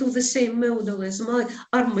according, well, to the same model as my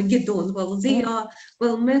Armageddon, well, they are,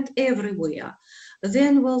 well, met everywhere.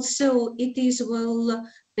 Then, well, so it is, well,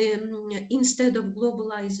 instead of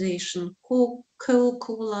globalization,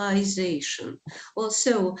 colocalization,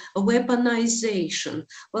 also weaponization,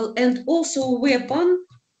 well, and also weaponization,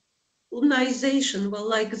 well,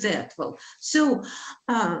 like that. Well, so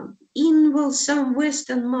in, well, some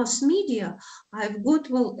Western mass media, I've got,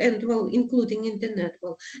 well, and well, including internet,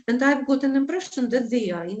 well, and I've got an impression that they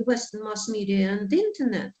are in Western mass media and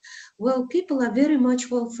internet, well, people are very much,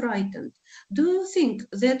 well, frightened. Do you think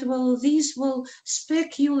that, well, these, well,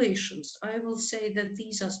 speculations, I will say that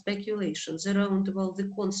these are speculations around, well, the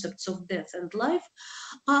concepts of death and life,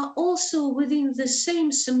 are also within the same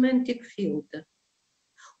semantic field?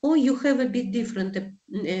 Or you have a bit different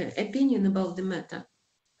opinion about the matter?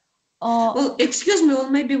 Well, excuse me, well,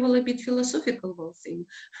 maybe, well, a bit philosophical, well, thing,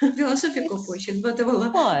 philosophical question, but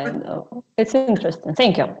well, fine. It's interesting.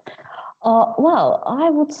 Thank you. Well, I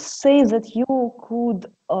would say that you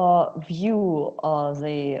could view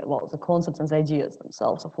the concepts and the ideas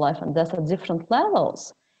themselves of life and death at different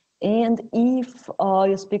levels. And if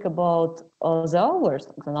you speak about the hours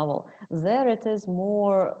of the novel, there it is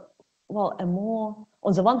more, well, a more,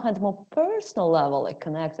 on the one hand, more personal level, like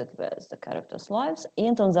connected with the characters' lives,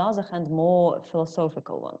 and on the other hand, more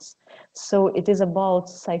philosophical ones. So it is about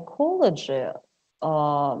psychology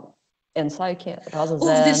in psyche rather of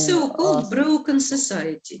than the so-called broken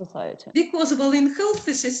society. society. Because, well, in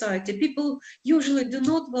healthy society, people usually do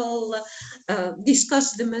not, well,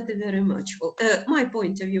 discuss the matter very much. Well, my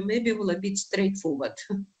point of view, maybe, well, a bit straightforward.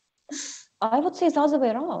 I would say it's the other way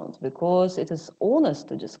around, because it is honest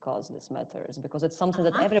to discuss these matters, because it's something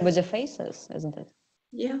that everybody faces, isn't it?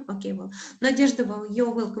 Yeah, okay, well, Nadezhda, well,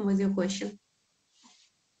 you're welcome with your question.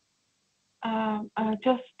 I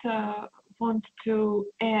just want to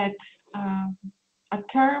add a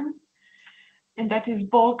term, and that is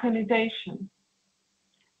balkanization.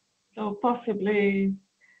 So possibly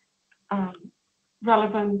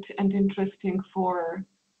relevant and interesting for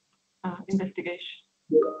investigation.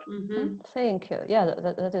 Mm-hmm. Thank you. Yeah,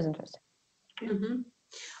 that is interesting. Mm-hmm.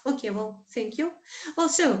 Okay, well, thank you. Well,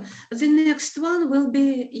 so the next one will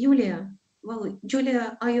be Julia. Well,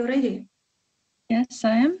 Julia, are you ready? Yes,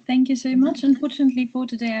 I am. Thank you so much. Unfortunately for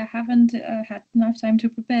today, I haven't had enough time to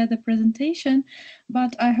prepare the presentation,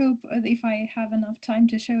 but I hope if I have enough time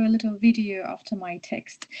to show a little video after my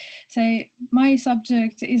text. So my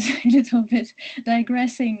subject is a little bit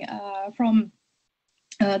digressing from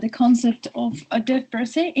the concept of a death per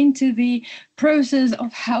se into the process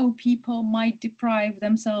of how people might deprive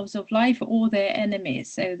themselves of life or their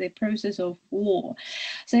enemies, so the process of war.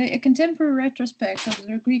 So a contemporary retrospect of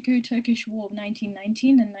the Greco-Turkish War of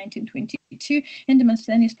 1919 and 1922 in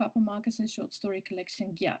Demosthenes Papamarkas's short story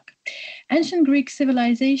collection Gyak. Ancient Greek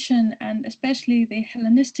civilization, and especially the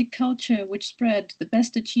Hellenistic culture which spread the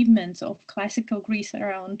best achievements of classical Greece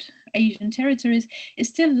around Asian territories, is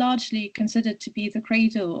still largely considered to be the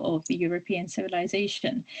cradle of the European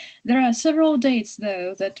civilization. There are several dates,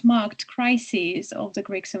 though, that marked crises of the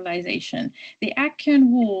Greek civilization. The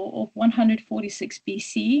Achaean War of 146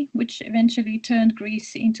 BC, which eventually turned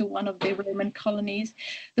Greece into one of the Roman colonies,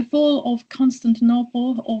 the fall of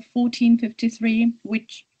Constantinople of 1453,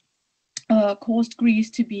 which caused Greece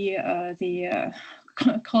to be the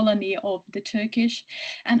colony of the Turkish,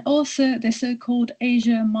 and also the so-called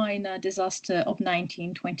Asia Minor disaster of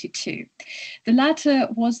 1922. The latter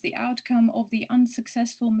was the outcome of the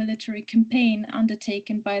unsuccessful military campaign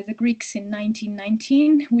undertaken by the Greeks in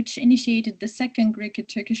 1919, which initiated the Second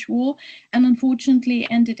Greco-Turkish War and unfortunately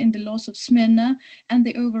ended in the loss of Smyrna and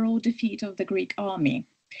the overall defeat of the Greek army.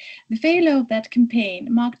 The failure of that campaign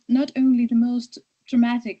marked not only the most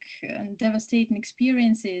dramatic and devastating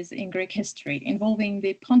experiences in Greek history, involving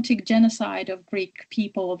the Pontic genocide of Greek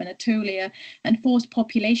people of Anatolia and forced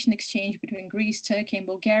population exchange between Greece, Turkey, and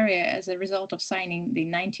Bulgaria as a result of signing the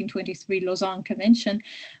 1923 Lausanne Convention,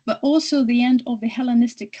 but also the end of the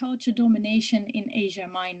Hellenistic culture domination in Asia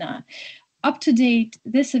Minor. Up to date,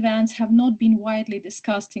 these events have not been widely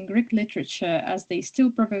discussed in Greek literature, as they still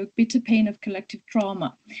provoke bitter pain of collective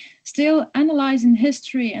trauma. Still, analyzing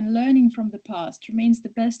history and learning from the past remains the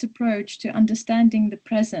best approach to understanding the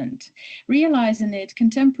present. Realizing it,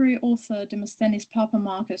 contemporary author Demosthenes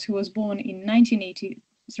Papamarkas, who was born in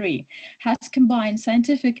 1983, has combined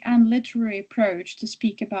scientific and literary approach to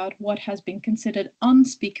speak about what has been considered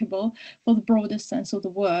unspeakable for the broadest sense of the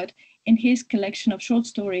word in his collection of short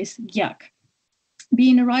stories, Gyak.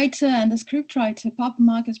 Being a writer and a scriptwriter,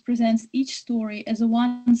 Papamarkas presents each story as a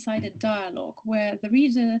one-sided dialogue where the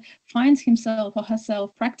reader finds himself or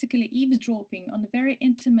herself practically eavesdropping on a very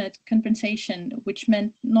intimate conversation which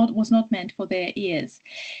was not meant for their ears.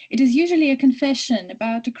 It is usually a confession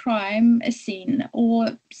about a crime, a scene,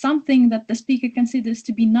 or something that the speaker considers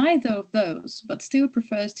to be neither of those, but still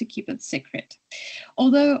prefers to keep it secret.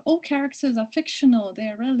 Although all characters are fictional,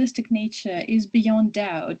 their realistic nature is beyond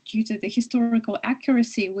doubt due to the historical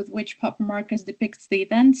accuracy with which Papamarkas depicts the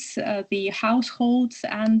events, the households,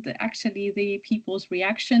 and actually the people's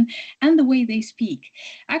reaction and the way they speak.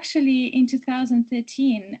 Actually, in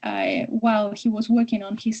 2013, while he was working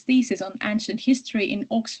on his thesis on ancient history in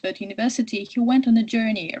Oxford University, he went on a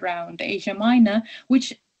journey around Asia Minor,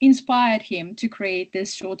 which inspired him to create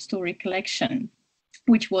this short story collection,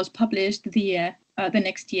 which was published the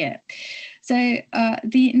next year. So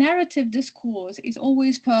the narrative discourse is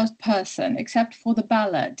always first person, except for the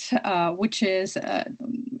ballad, which is a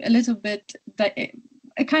little bit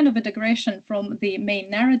a kind of a digression from the main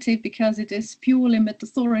narrative because it is purely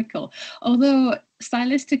metaphorical. Although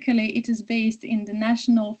stylistically it is based in the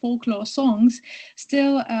national folklore songs,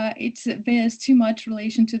 still it bears too much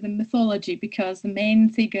relation to the mythology because the main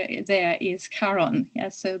figure there is Charon,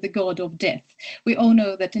 yes, so the god of death. We all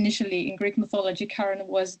know that initially in Greek mythology, Charon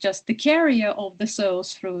was just the carrier of the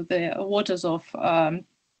souls through the waters of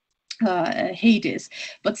Hades,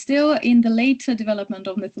 but still in the later development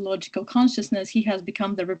of mythological consciousness, he has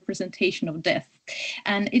become the representation of death.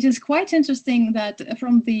 And it is quite interesting that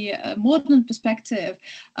from the modern perspective,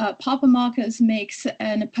 Papa Marcus makes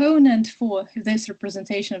an opponent for this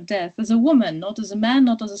representation of death as a woman, not as a man,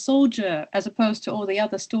 not as a soldier, as opposed to all the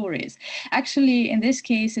other stories. Actually, in this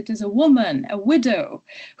case, it is a woman, a widow,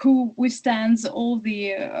 who withstands all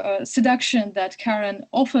the seduction that Charon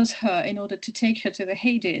offers her in order to take her to the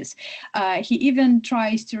Hades. He even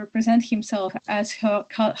tries to represent himself as her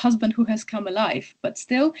husband who has come alive, but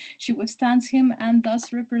still she withstands him and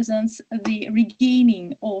thus represents the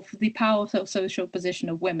regaining of the powerful social position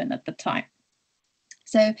of women at the time.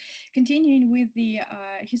 So continuing with the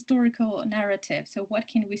historical narrative, so what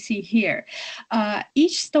can we see here?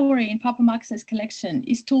 Each story in Papa Marcus's collection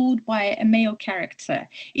is told by a male character,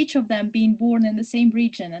 each of them being born in the same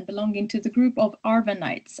region and belonging to the group of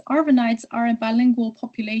Arvanites. Arvanites are a bilingual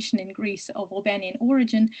population in Greece of Albanian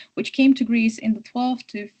origin, which came to Greece in the 12th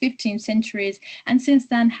to 15th centuries and since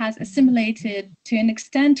then has assimilated to an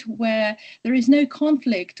extent where there is no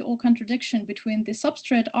conflict or contradiction between the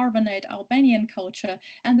substrate Arvanite Albanian culture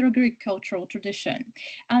and their Greek cultural tradition.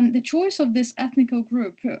 And the choice of this ethnical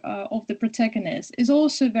group of the protagonist is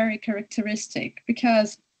also very characteristic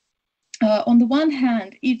because on the one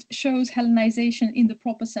hand, it shows Hellenization in the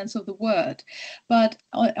proper sense of the word, but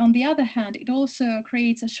on the other hand, it also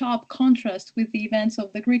creates a sharp contrast with the events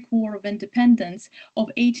of the Greek War of Independence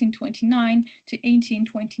of 1821 to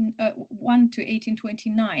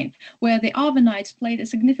 1829, where the Arvanites played a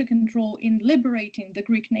significant role in liberating the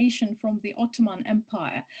Greek nation from the Ottoman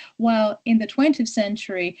Empire, while in the 20th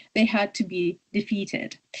century, they had to be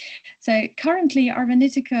defeated. So currently,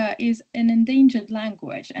 Arvanitica is an endangered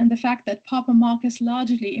language, and the fact that Papa Marcus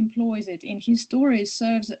largely employs it in his stories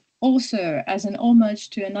serves also as an homage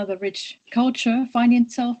to another rich culture finding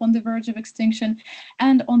itself on the verge of extinction.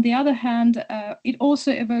 And on the other hand, it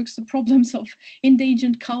also evokes the problems of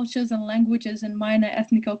endangered cultures and languages and minor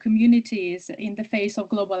ethnical communities in the face of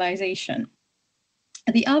globalization.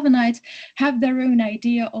 The Arvanites have their own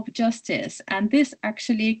idea of justice, and this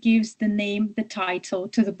actually gives the name, the title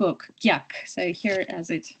to the book, Gyak. So here as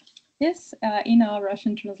it is in our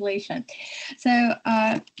Russian translation. So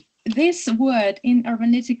this word in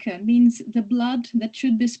Arvanitica means the blood that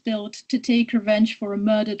should be spilled to take revenge for a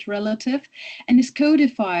murdered relative and is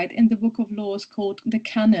codified in the book of laws called the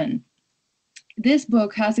Canon. This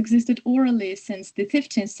book has existed orally since the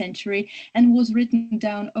 15th century and was written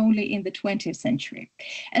down only in the 20th century.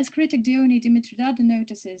 As critic Diony Dimitridadou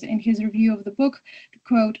notices in his review of the book,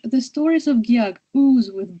 quote, "The stories of Gyak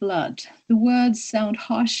ooze with blood. The words sound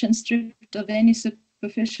harsh and stripped of any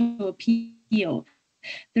superficial appeal.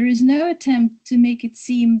 There is no attempt to make it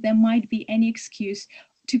seem there might be any excuse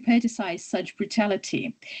to poeticize such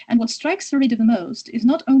brutality. And what strikes the reader the most is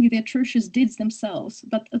not only the atrocious deeds themselves,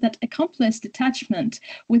 but that accomplice detachment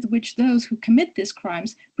with which those who commit these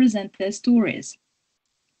crimes present their stories."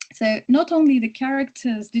 So not only the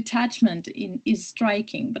character's detachment is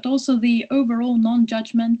striking, but also the overall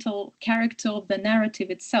non-judgmental character of the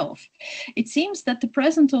narrative itself. It seems that the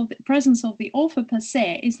presence of the author per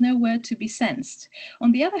se is nowhere to be sensed.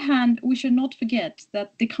 On the other hand, we should not forget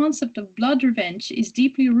that the concept of blood revenge is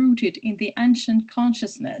deeply rooted in the ancient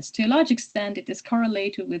consciousness. To a large extent, it is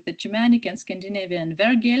correlated with the Germanic and Scandinavian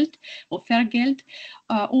vergeld or vergeld,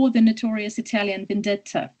 or the notorious Italian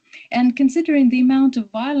vendetta. And considering the amount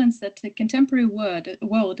of violence that the contemporary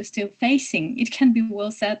world is still facing, it can be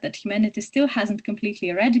well said that humanity still hasn't completely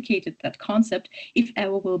eradicated that concept, if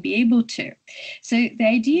ever will be able to. So the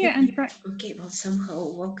idea and okay, well,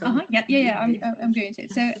 somehow welcome. I'm going to.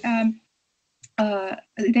 So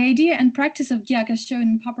the idea and practice of Gyak, as shown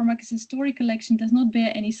in Papa Marcus's story collection, does not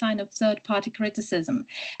bear any sign of third-party criticism.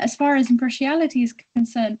 As far as impartiality is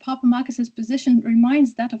concerned, Papa Marcus's position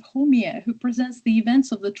reminds that of Homer, who presents the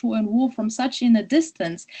events of the Trojan War from such in a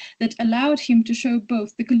distance that allowed him to show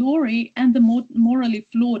both the glory and the morally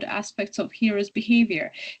flawed aspects of hero's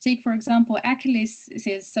behavior. Take, for example, Achilles'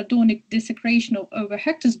 sardonic desecration over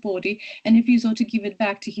Hector's body and refusal to give it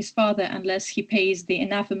back to his father unless he pays the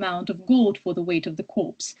enough amount of gold for the weight of the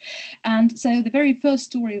corpse. And so the very first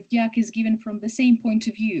story of Gyak is given from the same point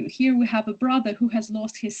of view. Here we have a brother who has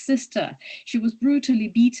lost his sister. She was brutally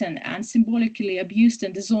beaten and symbolically abused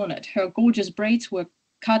and dishonored. Her gorgeous braids were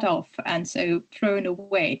cut off and so thrown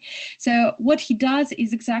away. So what he does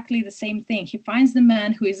is exactly the same thing. He finds the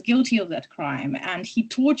man who is guilty of that crime and he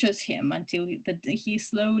tortures him until he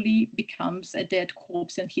slowly becomes a dead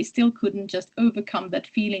corpse, and he still couldn't just overcome that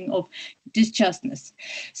feeling of disjustness.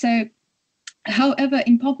 So However,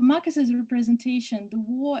 in Marcus's representation, the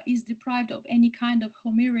war is deprived of any kind of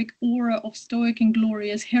Homeric aura of stoic and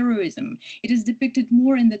glorious heroism. It is depicted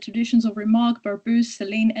more in the traditions of Remarque, Barbusse,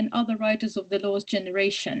 Céline, and other writers of the lost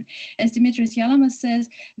generation. As Dimitris Yalamas says,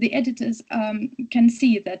 the editors can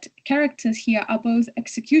see that characters here are both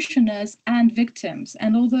executioners and victims,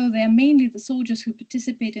 and although they are mainly the soldiers who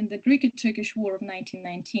participate in the Greek-Turkish War of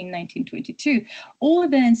 1919-1922, all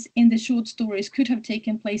events in the short stories could have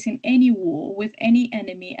taken place in any war with any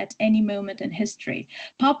enemy at any moment in history.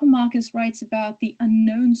 Papa Marcus writes about the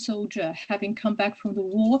unknown soldier having come back from the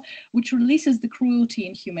war, which releases the cruelty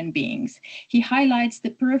in human beings. He highlights the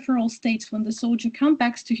peripheral states when the soldier comes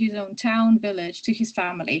back to his own town, village, to his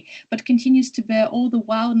family, but continues to bear all the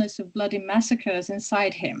wildness of bloody massacres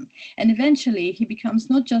inside him. And eventually he becomes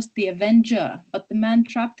not just the avenger, but the man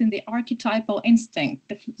trapped in the archetypal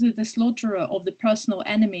instinct, the slaughterer of the personal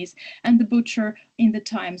enemies, and the butcher in the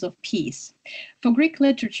times of peace. For Greek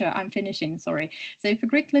literature, I'm finishing, sorry. So for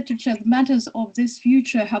Greek literature, the matters of this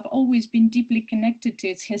future have always been deeply connected to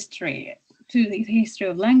its history, to the history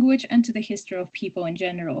of language and to the history of people in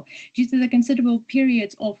general. Due to the considerable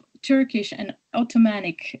periods of Turkish and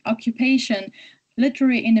Ottomanic occupation,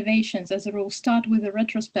 literary innovations as a rule start with a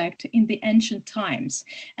retrospect in the ancient times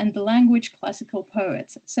and the language classical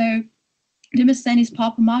poets. So Demosthenes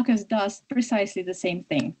Papa Marcus does precisely the same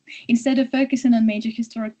thing. Instead of focusing on major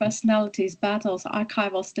historic personalities, battles,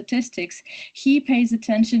 archival statistics, he pays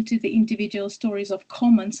attention to the individual stories of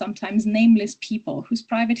common, sometimes nameless people whose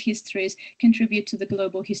private histories contribute to the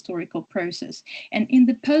global historical process. And in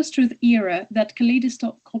the post-truth era, that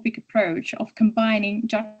kaleidoscopic approach of combining,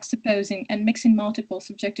 juxtaposing, and mixing multiple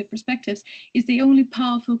subjective perspectives is the only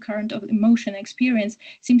powerful current of emotion experience,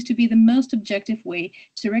 seems to be the most objective way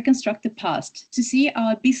to reconstruct the past, to see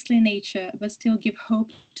our beastly nature but still give hope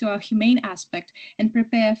to our humane aspect and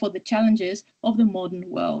prepare for the challenges of the modern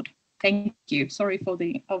world. Thank you. Sorry for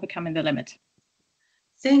the overcoming the limit.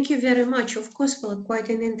 Thank you very much. Of course, well, quite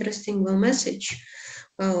an interesting message.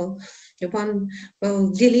 Well, one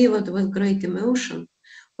delivered with great emotion.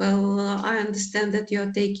 Well, I understand that you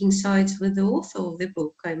are taking sides with the author of the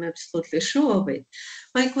book. I'm absolutely sure of it.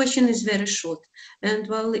 My question is very short, and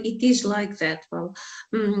well, it is like that. Well,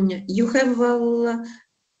 you have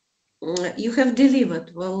delivered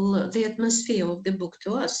the atmosphere of the book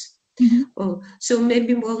to us. Mm-hmm. Well, so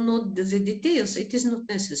maybe not the details, it is not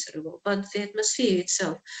necessary, but the atmosphere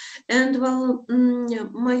itself. And well,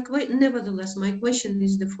 nevertheless, my question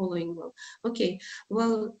is the following. Well, okay,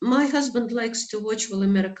 well, my husband likes to watch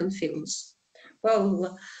American films.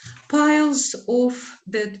 Well, piles of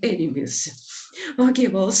dead enemies. Okay,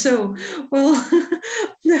 well, so, well,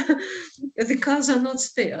 the cars are not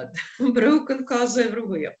spared. Broken cars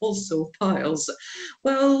everywhere, also piles.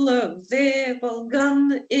 Well, the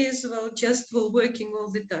gun is, just working all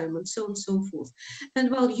the time, and so on and so forth. And,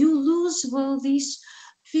 you lose, this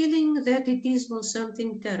feeling that it is,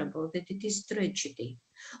 something terrible, that it is tragedy.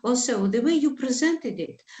 Also, the way you presented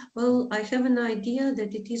it, I have an idea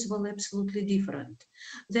that it is, absolutely different.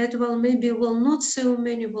 That, maybe, not so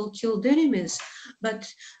many killed enemies,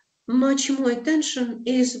 but much more attention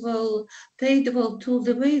is, paid, to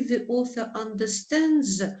the way the author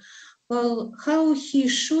understands, how he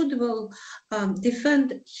should,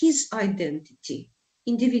 defend his identity,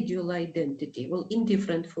 individual identity, in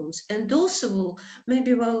different forms, and also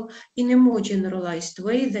maybe in a more generalized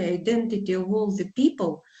way the identity of all the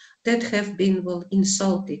people that have been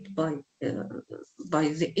insulted by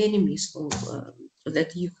the enemies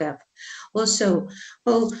that you have. Also,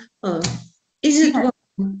 is it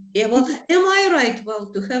am I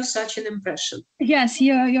right to have such an impression? Yes,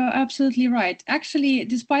 you're absolutely right. Actually,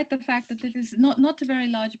 despite the fact that it is not a very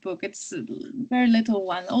large book, it's a very little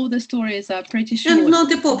one. All the stories are pretty short. And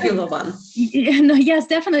not a popular one. No, yes,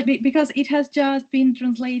 definitely, because it has just been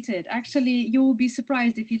translated. Actually, you will be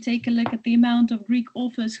surprised if you take a look at the amount of Greek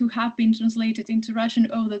authors who have been translated into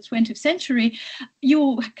Russian over the 20th century.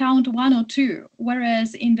 You'll count one or two,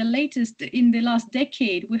 whereas in the last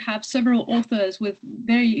decade, we have several authors with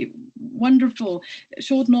very wonderful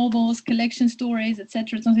short novels, collection stories,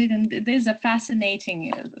 etc. And these are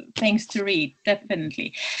fascinating things to read,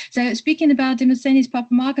 definitely. So speaking about Demosthenes Papa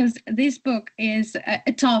Marcus, this book is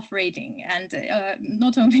a tough reading. And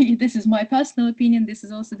not only this is my personal opinion, this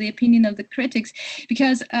is also the opinion of the critics,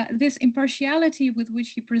 because this impartiality with which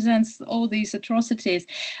he presents all these atrocities,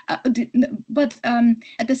 but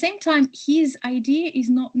at the same time, his idea is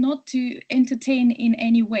not to entertain in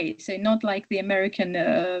any way. So not like the American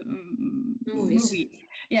Movies.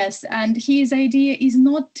 Yes, and his idea is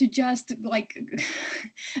not to just like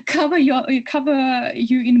cover you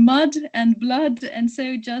in mud and blood, and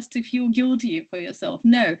so just to feel guilty for yourself.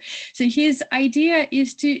 No, so his idea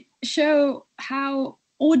is to show how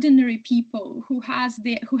ordinary people who have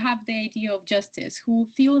the idea of justice, who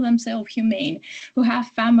feel themselves humane, who have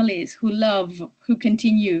families, who love, who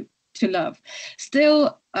continue to love,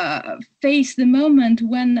 still face the moment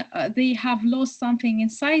when they have lost something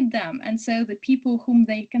inside them, and so the people whom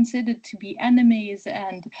they considered to be enemies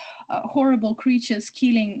and horrible creatures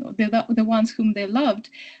killing the ones whom they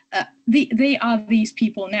loved, they are these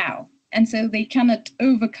people now. And so they cannot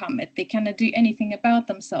overcome it. They cannot do anything about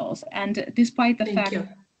themselves. And despite the fact,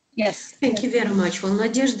 yes. Thank you very much. Well,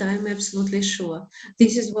 Nadezhda, I'm absolutely sure.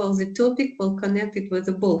 This is, well, the topic will connect it with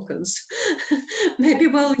the Balkans. Maybe,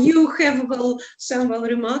 well, you have, well, some, well,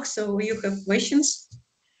 remarks or you have questions?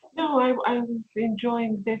 No, I was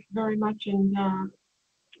enjoying this very much, and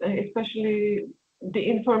especially the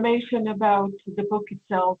information about the book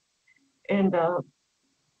itself. And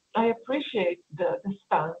I appreciate the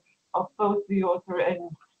stance of both the author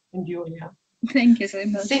and Julia. Thank you so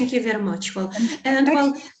much. Thank you very much. Well, and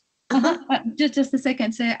well, just a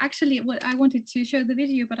second. So actually, what I wanted to show the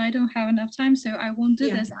video, but I don't have enough time, so I won't do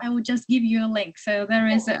this. I will just give you a link. So there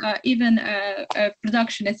is even a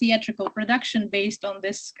production, a theatrical production based on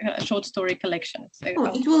this short story collection. So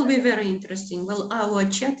it will be very interesting. Well, our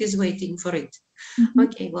chat is waiting for it. Mm-hmm.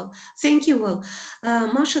 Okay, well, thank you. Well,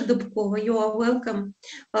 Masha Dubkova, you are welcome.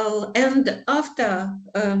 Well, and after,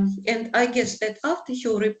 and I guess that after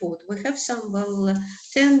your report, we have some, well,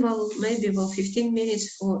 10, well, maybe, well, 15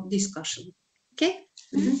 minutes for discussion. Okay?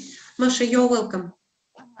 Mm-hmm. Masha, you're welcome.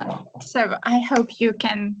 So I hope you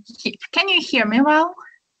can you hear me well?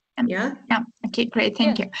 Yeah. Yeah. Okay, great.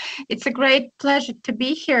 Thank you. It's a great pleasure to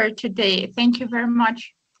be here today. Thank you very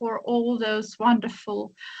much for all those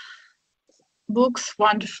wonderful books,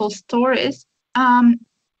 wonderful stories.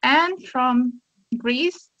 And from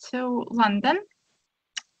Greece to London,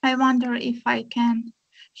 I wonder if I can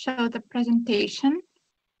show the presentation.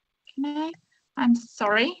 Can I? I'm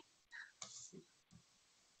sorry.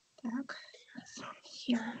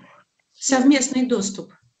 Here. Совместный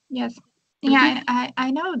доступ. Yes. Yeah,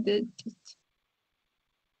 I know that.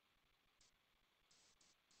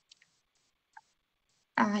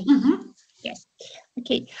 Yes.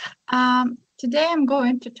 Okay. Today I'm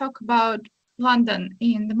going to talk about London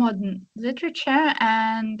in the modern literature,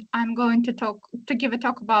 and I'm going to give a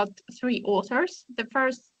talk about 3 authors. The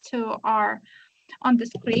first 2 are on the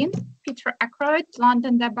screen. Peter Ackroyd,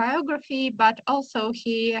 London, the biography, but also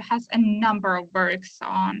he has a number of works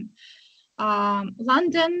on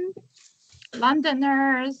London,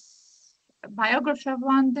 Londoners, biography of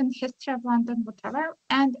London, history of London, whatever,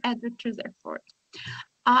 and Edward Rutherford.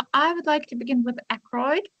 I would like to begin with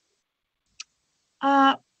Ackroyd.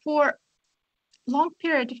 For a long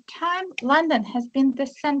period of time, London has been the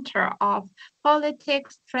center of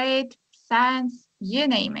politics, trade, science, you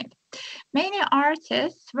name it. Many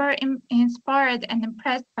artists were inspired and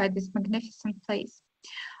impressed by this magnificent place.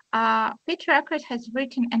 Peter Ackroyd has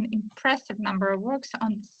written an impressive number of works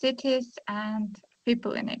on cities and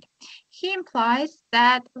people in it. He implies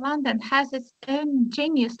that London has its own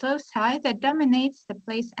genius loci that dominates the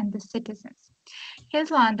place and the citizens.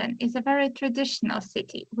 His London is a very traditional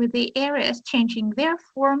city, with the areas changing their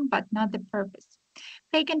form but not the purpose.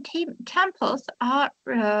 Pagan temples are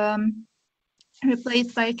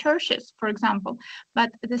replaced by churches, for example,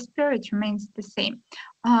 but the spirit remains the same.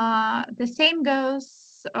 The same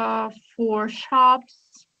goes for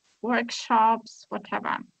shops, workshops,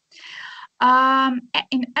 whatever.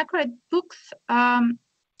 In Ackroyd books,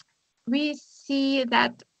 we see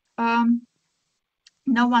that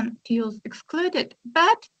no one feels excluded,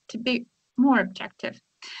 but to be more objective,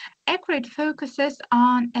 Ackroyd focuses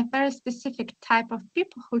on a very specific type of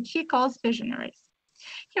people who he calls visionaries.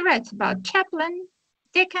 He writes about Chaplin,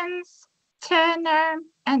 Dickens, Turner,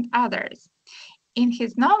 and others. In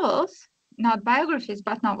his novels, not biographies,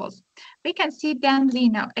 but novels, we can see Dan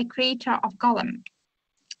Leno, a creator of Gollum.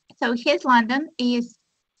 So his London is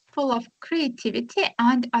full of creativity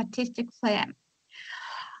and artistic flair.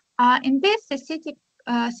 In this, the city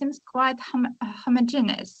seems quite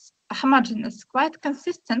homogeneous, quite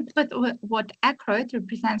consistent with what Ackroyd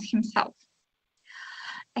represents himself.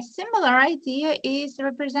 A similar idea is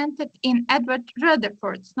represented in Edward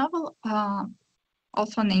Rutherford's novel,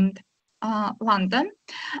 also named London.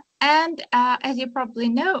 And as you probably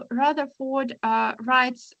know, Rutherford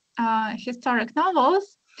writes historic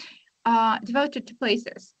novels devoted to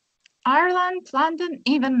places. Ireland, London,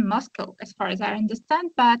 even Moscow, as far as I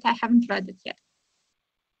understand, but I haven't read it yet.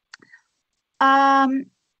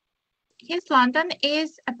 His London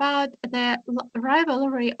is about the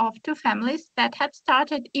rivalry of two families that had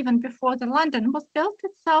started even before the London was built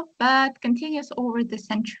itself, but continues over the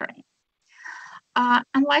century.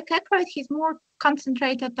 Unlike Ackroyd, he's more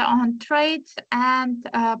concentrated on trades and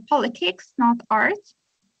politics, not art.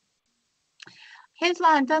 His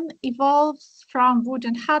London evolves from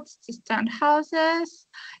wooden huts to stone houses.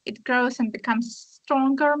 It grows and becomes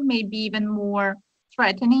stronger, maybe even more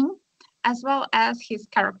threatening, as well as his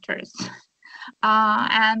characters.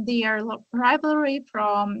 And their rivalry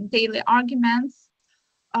from daily arguments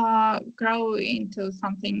grow into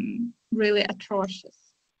something really atrocious.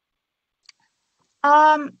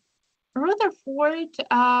 Rutherford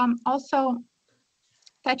also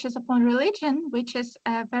touches upon religion, which is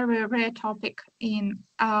a very rare topic in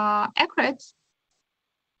Ackroyd's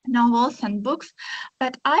novels and books.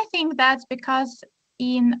 But I think that's because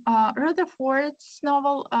in Rutherford's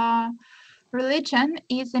novel, religion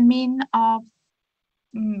is a mean of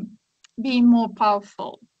being more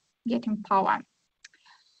powerful, getting power.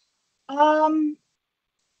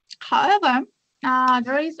 However,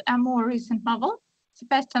 there is a more recent novel,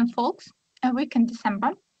 Sebastian Faulk's A Week in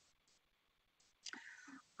December.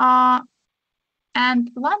 And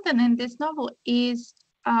London in this novel is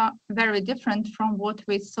very different from what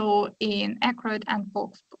we saw in Ackroyd and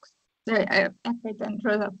Faulk's books. Ackroyd and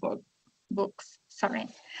Rutherford books, sorry.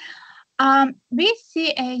 We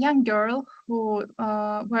see a young girl who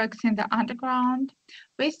works in the underground.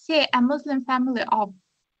 We see a Muslim family of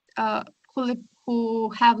who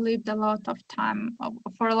have lived a lot of time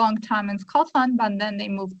for a long time in Scotland, but then they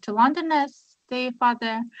moved to London as their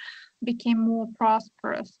father became more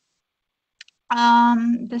prosperous.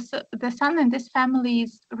 The son in this family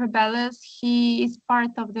is rebellious. He is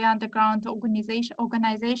part of the underground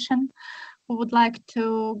organization who would like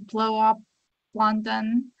to blow up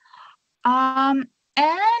London. And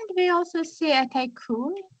we also see a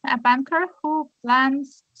tycoon, a banker who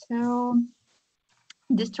plans to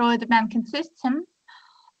destroy the banking system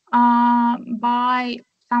by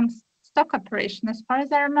some stock operation, as far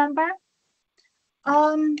as I remember.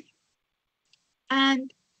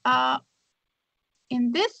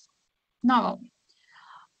 In this novel,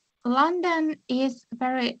 London is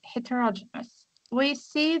very heterogeneous. We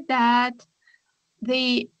see that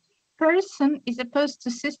the person is opposed to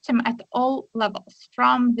system at all levels,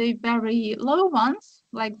 from the very low ones,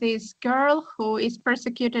 like this girl who is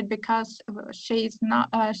persecuted because she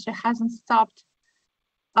hasn't stopped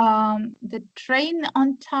the train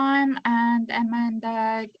on time, and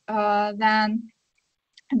Amanda, then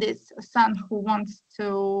this son who's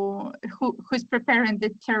preparing the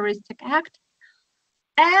terroristic act,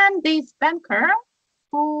 and this banker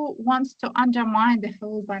who wants to undermine the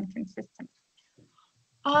whole banking system.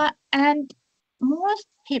 And most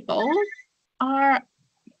people are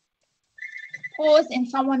paused in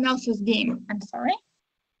someone else's game. I'm sorry.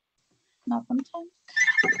 Not on time.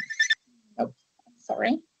 Oh,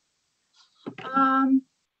 sorry.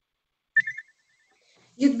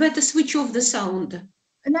 You'd better switch off the sound.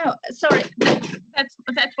 No, sorry.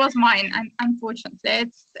 That was mine.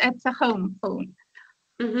 Unfortunately, it's a home phone.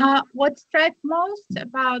 Mm-hmm. What strikes most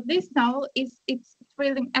about this novel is its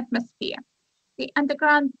thrilling atmosphere. The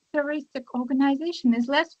underground terroristic organization is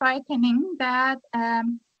less frightening than a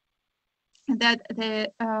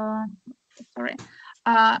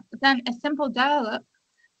simple dialogue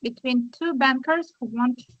between two bankers who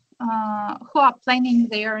are planning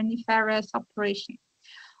their nefarious operation.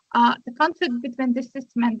 The conflict between the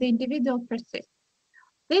system and the individual persists.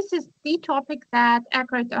 This is the topic that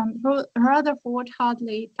Ackroyd and Rutherford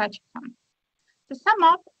hardly touch upon. To sum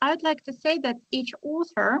up, I would like to say that each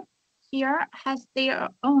author here has their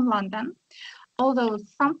own London, although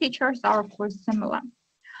some features are of course similar.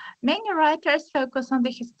 Many writers focus on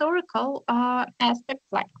the historical aspects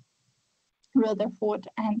like Rutherford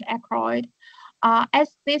and Ackroyd,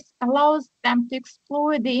 as this allows them to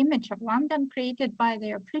explore the image of London created by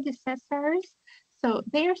their predecessors, so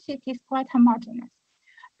their city is quite homogeneous.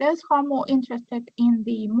 Those who are more interested in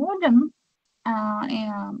the modern,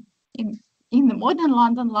 in the modern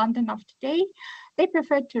London of today, they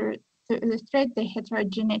prefer to illustrate the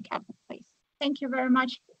heterogeneity of the place. Thank you very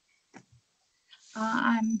much.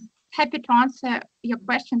 I'm happy to answer your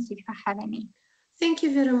questions if you have any. Thank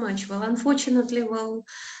you very much. Well, unfortunately,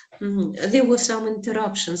 there were some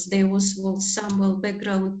interruptions. There was some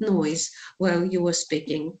background noise while you were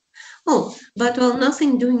speaking. Oh, but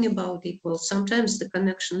nothing doing about it. Well, sometimes the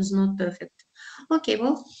connection is not perfect. Okay,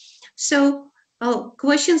 well, so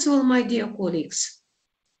questions, my dear colleagues.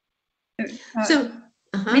 So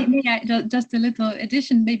May I just a little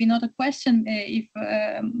addition, maybe not a question, if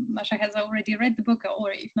Masha has already read the book,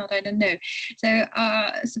 or if not, I don't know. So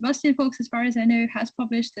Sebastian Fuchs, as far as I know, has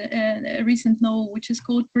published a recent novel which is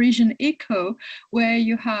called Parisian Echo, where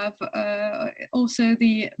you have also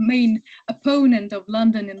the main opponent of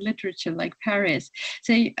London in literature, like Paris.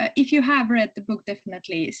 So if you have read the book,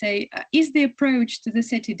 definitely. So is the approach to the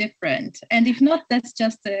city different? And if not, that's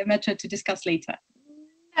just a matter to discuss later.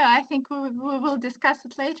 No, I think we will discuss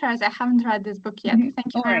it later, as I haven't read this book yet.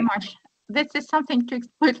 Thank you very much. This is something to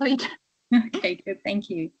explore later. Okay, good. Thank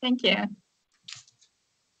you. Thank you.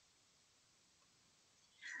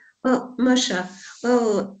 Well, Masha,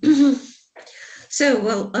 well,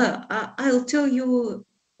 I'll tell you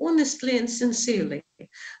honestly and sincerely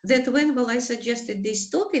that when I suggested this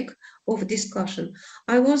topic of discussion,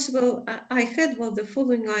 I had the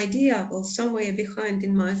following idea, somewhere behind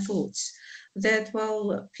in my thoughts, that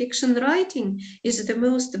fiction writing is the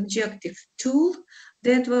most objective tool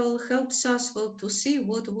that helps us to see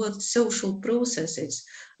what social processes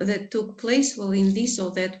that took place in this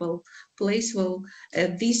or that place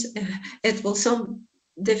at some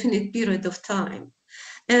definite period of time.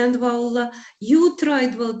 And you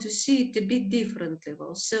tried to see it a bit differently,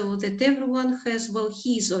 so that everyone has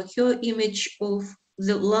his or her image of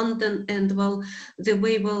the London and the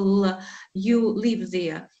way you live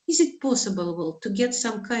there. Is it possible to get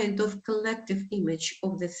some kind of collective image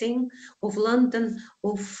of the thing, of London,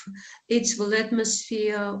 of its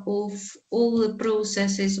atmosphere, of all the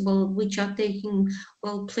processes which are taking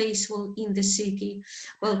place in the city?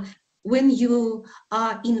 When you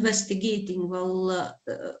are investigating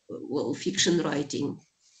fiction writing.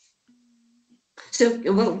 So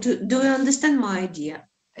do you understand my idea?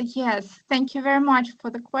 Yes, thank you very much for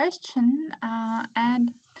the question.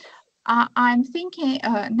 And I'm thinking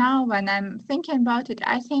now, when I'm thinking about it,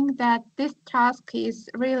 I think that this task is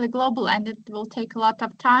really global, and it will take a lot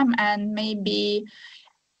of time, and maybe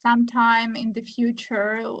sometime in the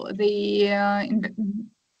future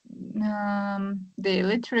the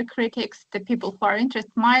literary critics, the people who are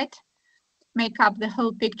interested, might make up the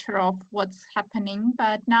whole picture of what's happening,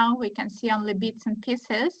 but now we can see only bits and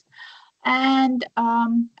pieces. And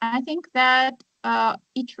I think that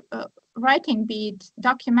each writing, be it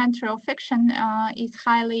documentary or fiction, is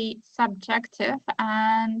highly subjective,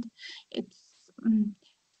 and it's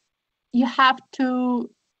you have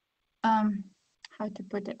to how to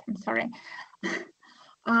put it, I'm sorry.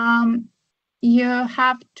 You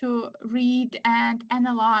have to read and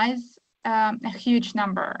analyze a huge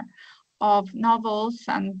number of novels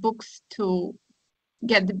and books to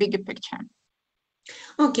get the bigger picture.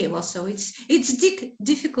 Okay, so it's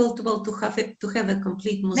difficult to have a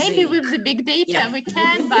complete mosaic. Maybe with the big data we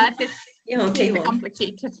can, but it's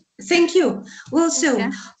complicated. Thank you.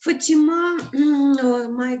 So Fatima,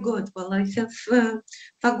 my God, I have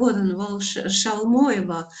forgotten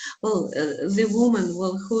Shalmoeva, the woman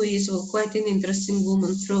who is quite an interesting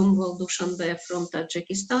woman from Dushanbe, from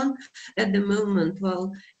Tajikistan. At the moment,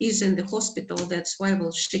 is in the hospital. That's why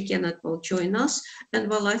she cannot join us.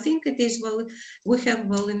 And I think it is we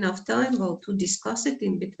have enough time to discuss it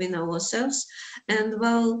in between ourselves. And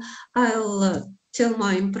I'll tell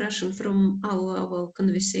my impression from our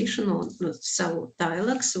conversation on our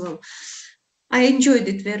dialogues. I enjoyed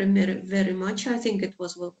it very, very, very much. I think it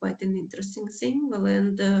was quite an interesting thing.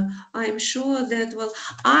 And I'm sure that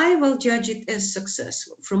I will judge it as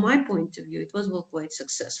successful. From my point of view, it was quite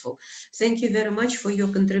successful. Thank you very much for your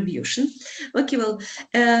contribution. Okay,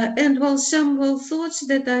 and some thoughts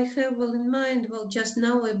that I have in mind just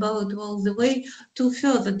now about the way to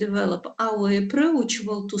further develop our approach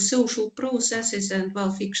to social processes and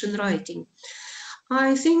fiction writing.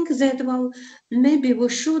 I think that maybe we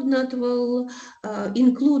should not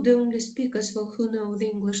include only speakers who know the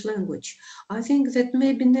English language. I think that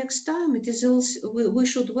maybe next time it is also we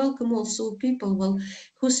should welcome also people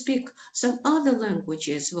who speak some other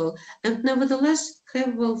languages and nevertheless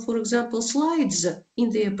have for example slides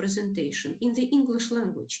in their presentation in the English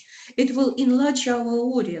language. It will enlarge our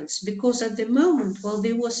audience, because at the moment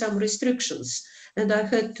there were some restrictions and I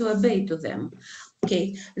had to obey to them.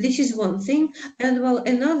 Okay, this is one thing. And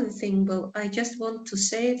another thing, I just want to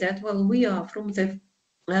say that we are from the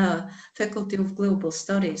Faculty of Global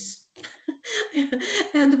Studies.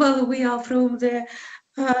 And we are from the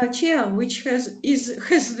chair, which has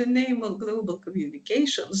the name of Global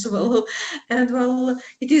Communications. And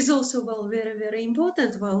it is also very, very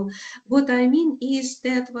important. What I mean is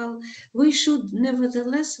that we should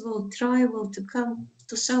nevertheless try to come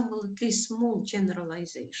to some at least small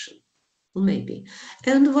generalization. Maybe.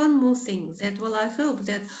 And one more thing that I hope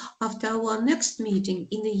that after our next meeting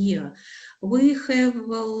in a year, we have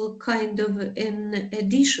well, kind of an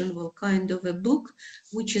edition, well, kind of a book,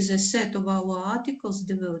 which is a set of our articles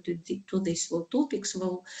devoted to these well, topics,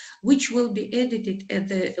 well, which will be edited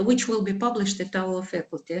which will be published at our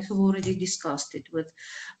faculty. I have already discussed it with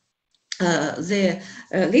the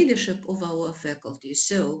leadership of our faculty.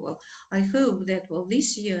 So I hope that well,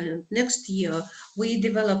 this year and next year we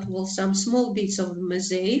develop well, some small bits of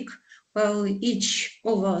mosaic. Well, each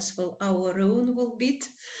of us will our own will bit,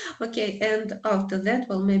 okay, and after that,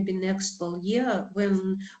 well, maybe next well year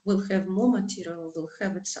when we'll have more material, we'll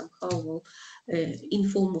have it somehow well, in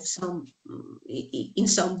form of some in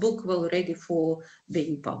some book well ready for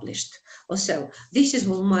being published. Also, this is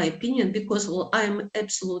well my opinion because well I'm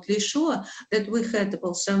absolutely sure that we had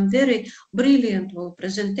well some very brilliant well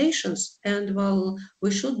presentations and well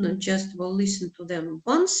we should not just well listen to them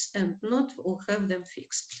once and not or have them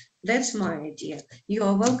fixed. That's my idea. You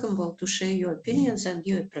are welcome well to share your opinions and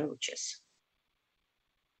your approaches.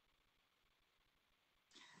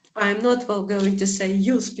 I'm not well going to say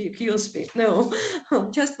you speak. No,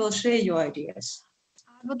 just well share your ideas.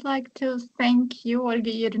 I would like to thank you,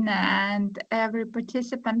 Olga Yurina, and every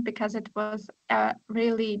participant because it was a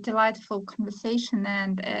really delightful conversation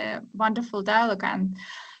and a wonderful dialogue and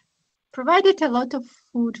provided a lot of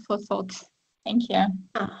food for thought. Thank you.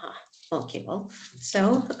 Okay, well,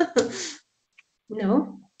 so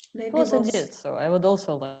no, maybe It was we'll indeed. So I would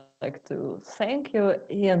also like to thank you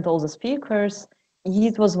and all the speakers.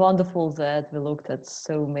 It was wonderful that we looked at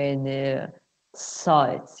so many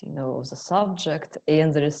sides, of the subject,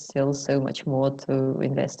 and there is still so much more to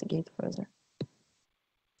investigate further.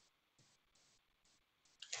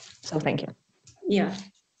 So thank you. Yeah,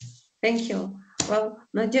 thank you. Well,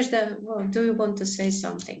 Nadezhda, well, do you want to say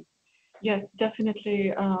something? Yes,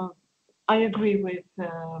 definitely. I agree with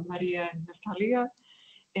Maria and Natalia,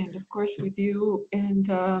 and of course with you. And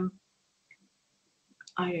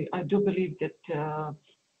I do believe that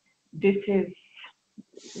this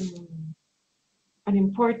is an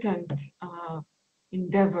important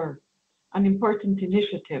endeavor, an important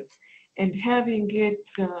initiative, and having it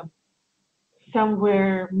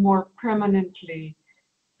somewhere more permanently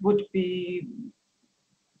would be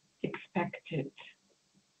expected.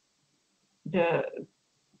 The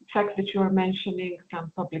fact that you are mentioning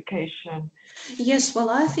some publication. Yes, well,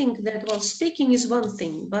 I think that well, speaking is one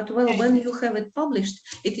thing, but well, when you have it published,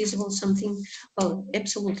 it is well something well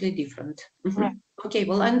absolutely different. Right. Okay,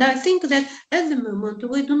 well, and I think that at the moment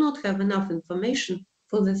we do not have enough information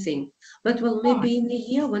for the thing, but well, maybe in a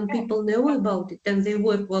year when people know about it and they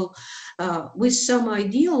work well with some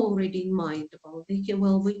idea already in mind, well,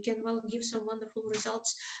 we can give some wonderful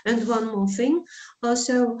results. And one more thing,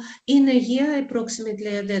 also in a year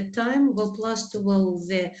approximately at that time, well, plus to well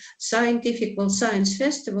the scientific well science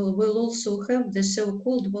festival will also have the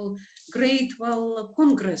so-called well great well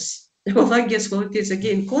congress. Well, I guess well it is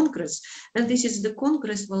again Congress, and this is the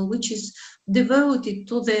Congress well which is devoted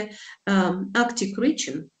to the Arctic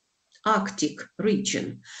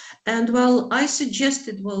region. And well, I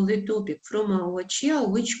suggested well the topic from our chair,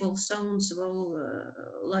 which well sounds well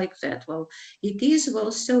like that. Well, it is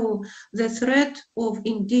well so the threat of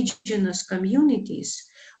indigenous communities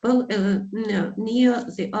well near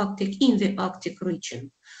the Arctic in the Arctic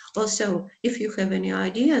region. Also, if you have any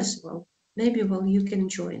ideas, well, maybe well you can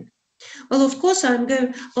join. Well, of course,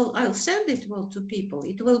 I'll send it well to people.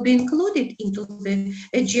 It will be included into the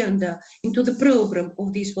agenda, into the program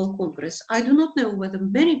of this World Congress. I do not know whether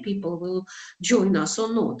many people will join us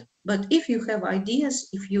or not. But if you have ideas,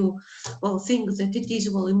 if you think that it is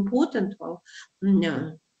important,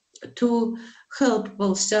 to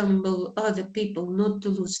help some other people not to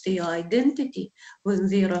lose their identity when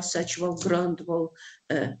there are such grand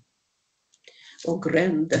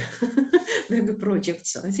mega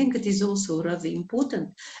projects. I think it is also rather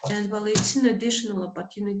important, and well, it's an additional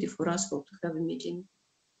opportunity for us to have a meeting.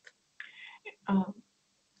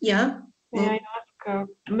 Yeah. May I ask?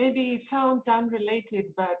 Maybe it sounds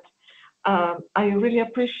unrelated, but I really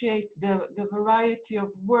appreciate the variety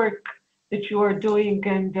of work that you are doing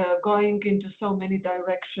and going into so many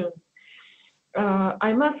directions.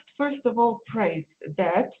 I must first of all praise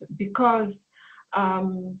that because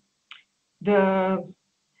the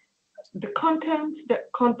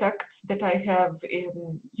contacts that I have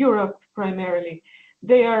in Europe primarily,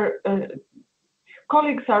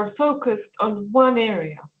 colleagues are focused on one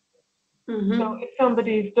area. Mm-hmm. So if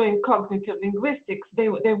somebody is doing cognitive linguistics, they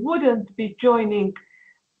wouldn't be joining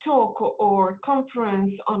talk or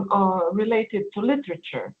conference on related to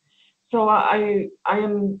literature. So I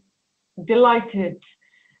am delighted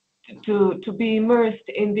to be immersed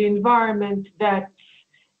in the environment that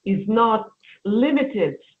is not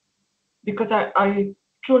limited because I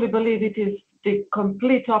truly believe it is the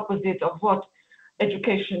complete opposite of what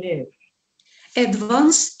education is.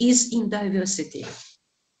 Advance is in diversity.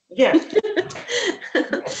 Yes.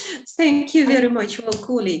 Thank you very much, well,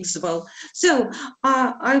 colleagues. Well, so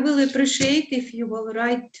I will appreciate if you will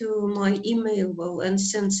write to my email, well, and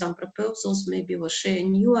send some proposals, maybe we'll share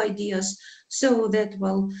new ideas, so that,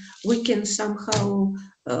 well, we can somehow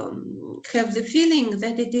have the feeling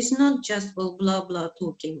that it is not just, well, blah blah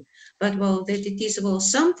talking, but, well, that it is, well,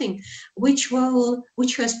 something which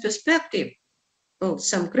has perspective. Well,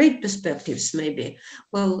 some great perspectives, maybe.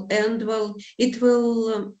 Well, and, well, it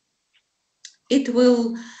will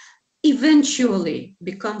eventually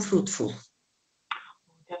become fruitful.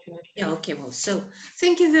 Definitely. Yeah, okay, well, so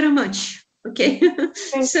thank you very much. Okay,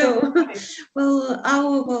 so, well,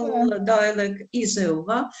 our dialogue is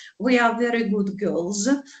over. We are very good girls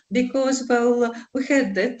because, well, we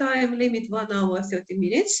had the time limit 1 hour 30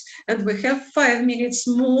 minutes, and we have 5 minutes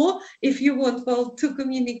more if you want, well, to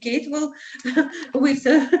communicate, well, with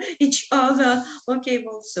each other. Okay,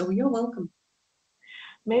 well, so you're welcome.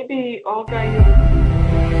 Maybe, Olga, you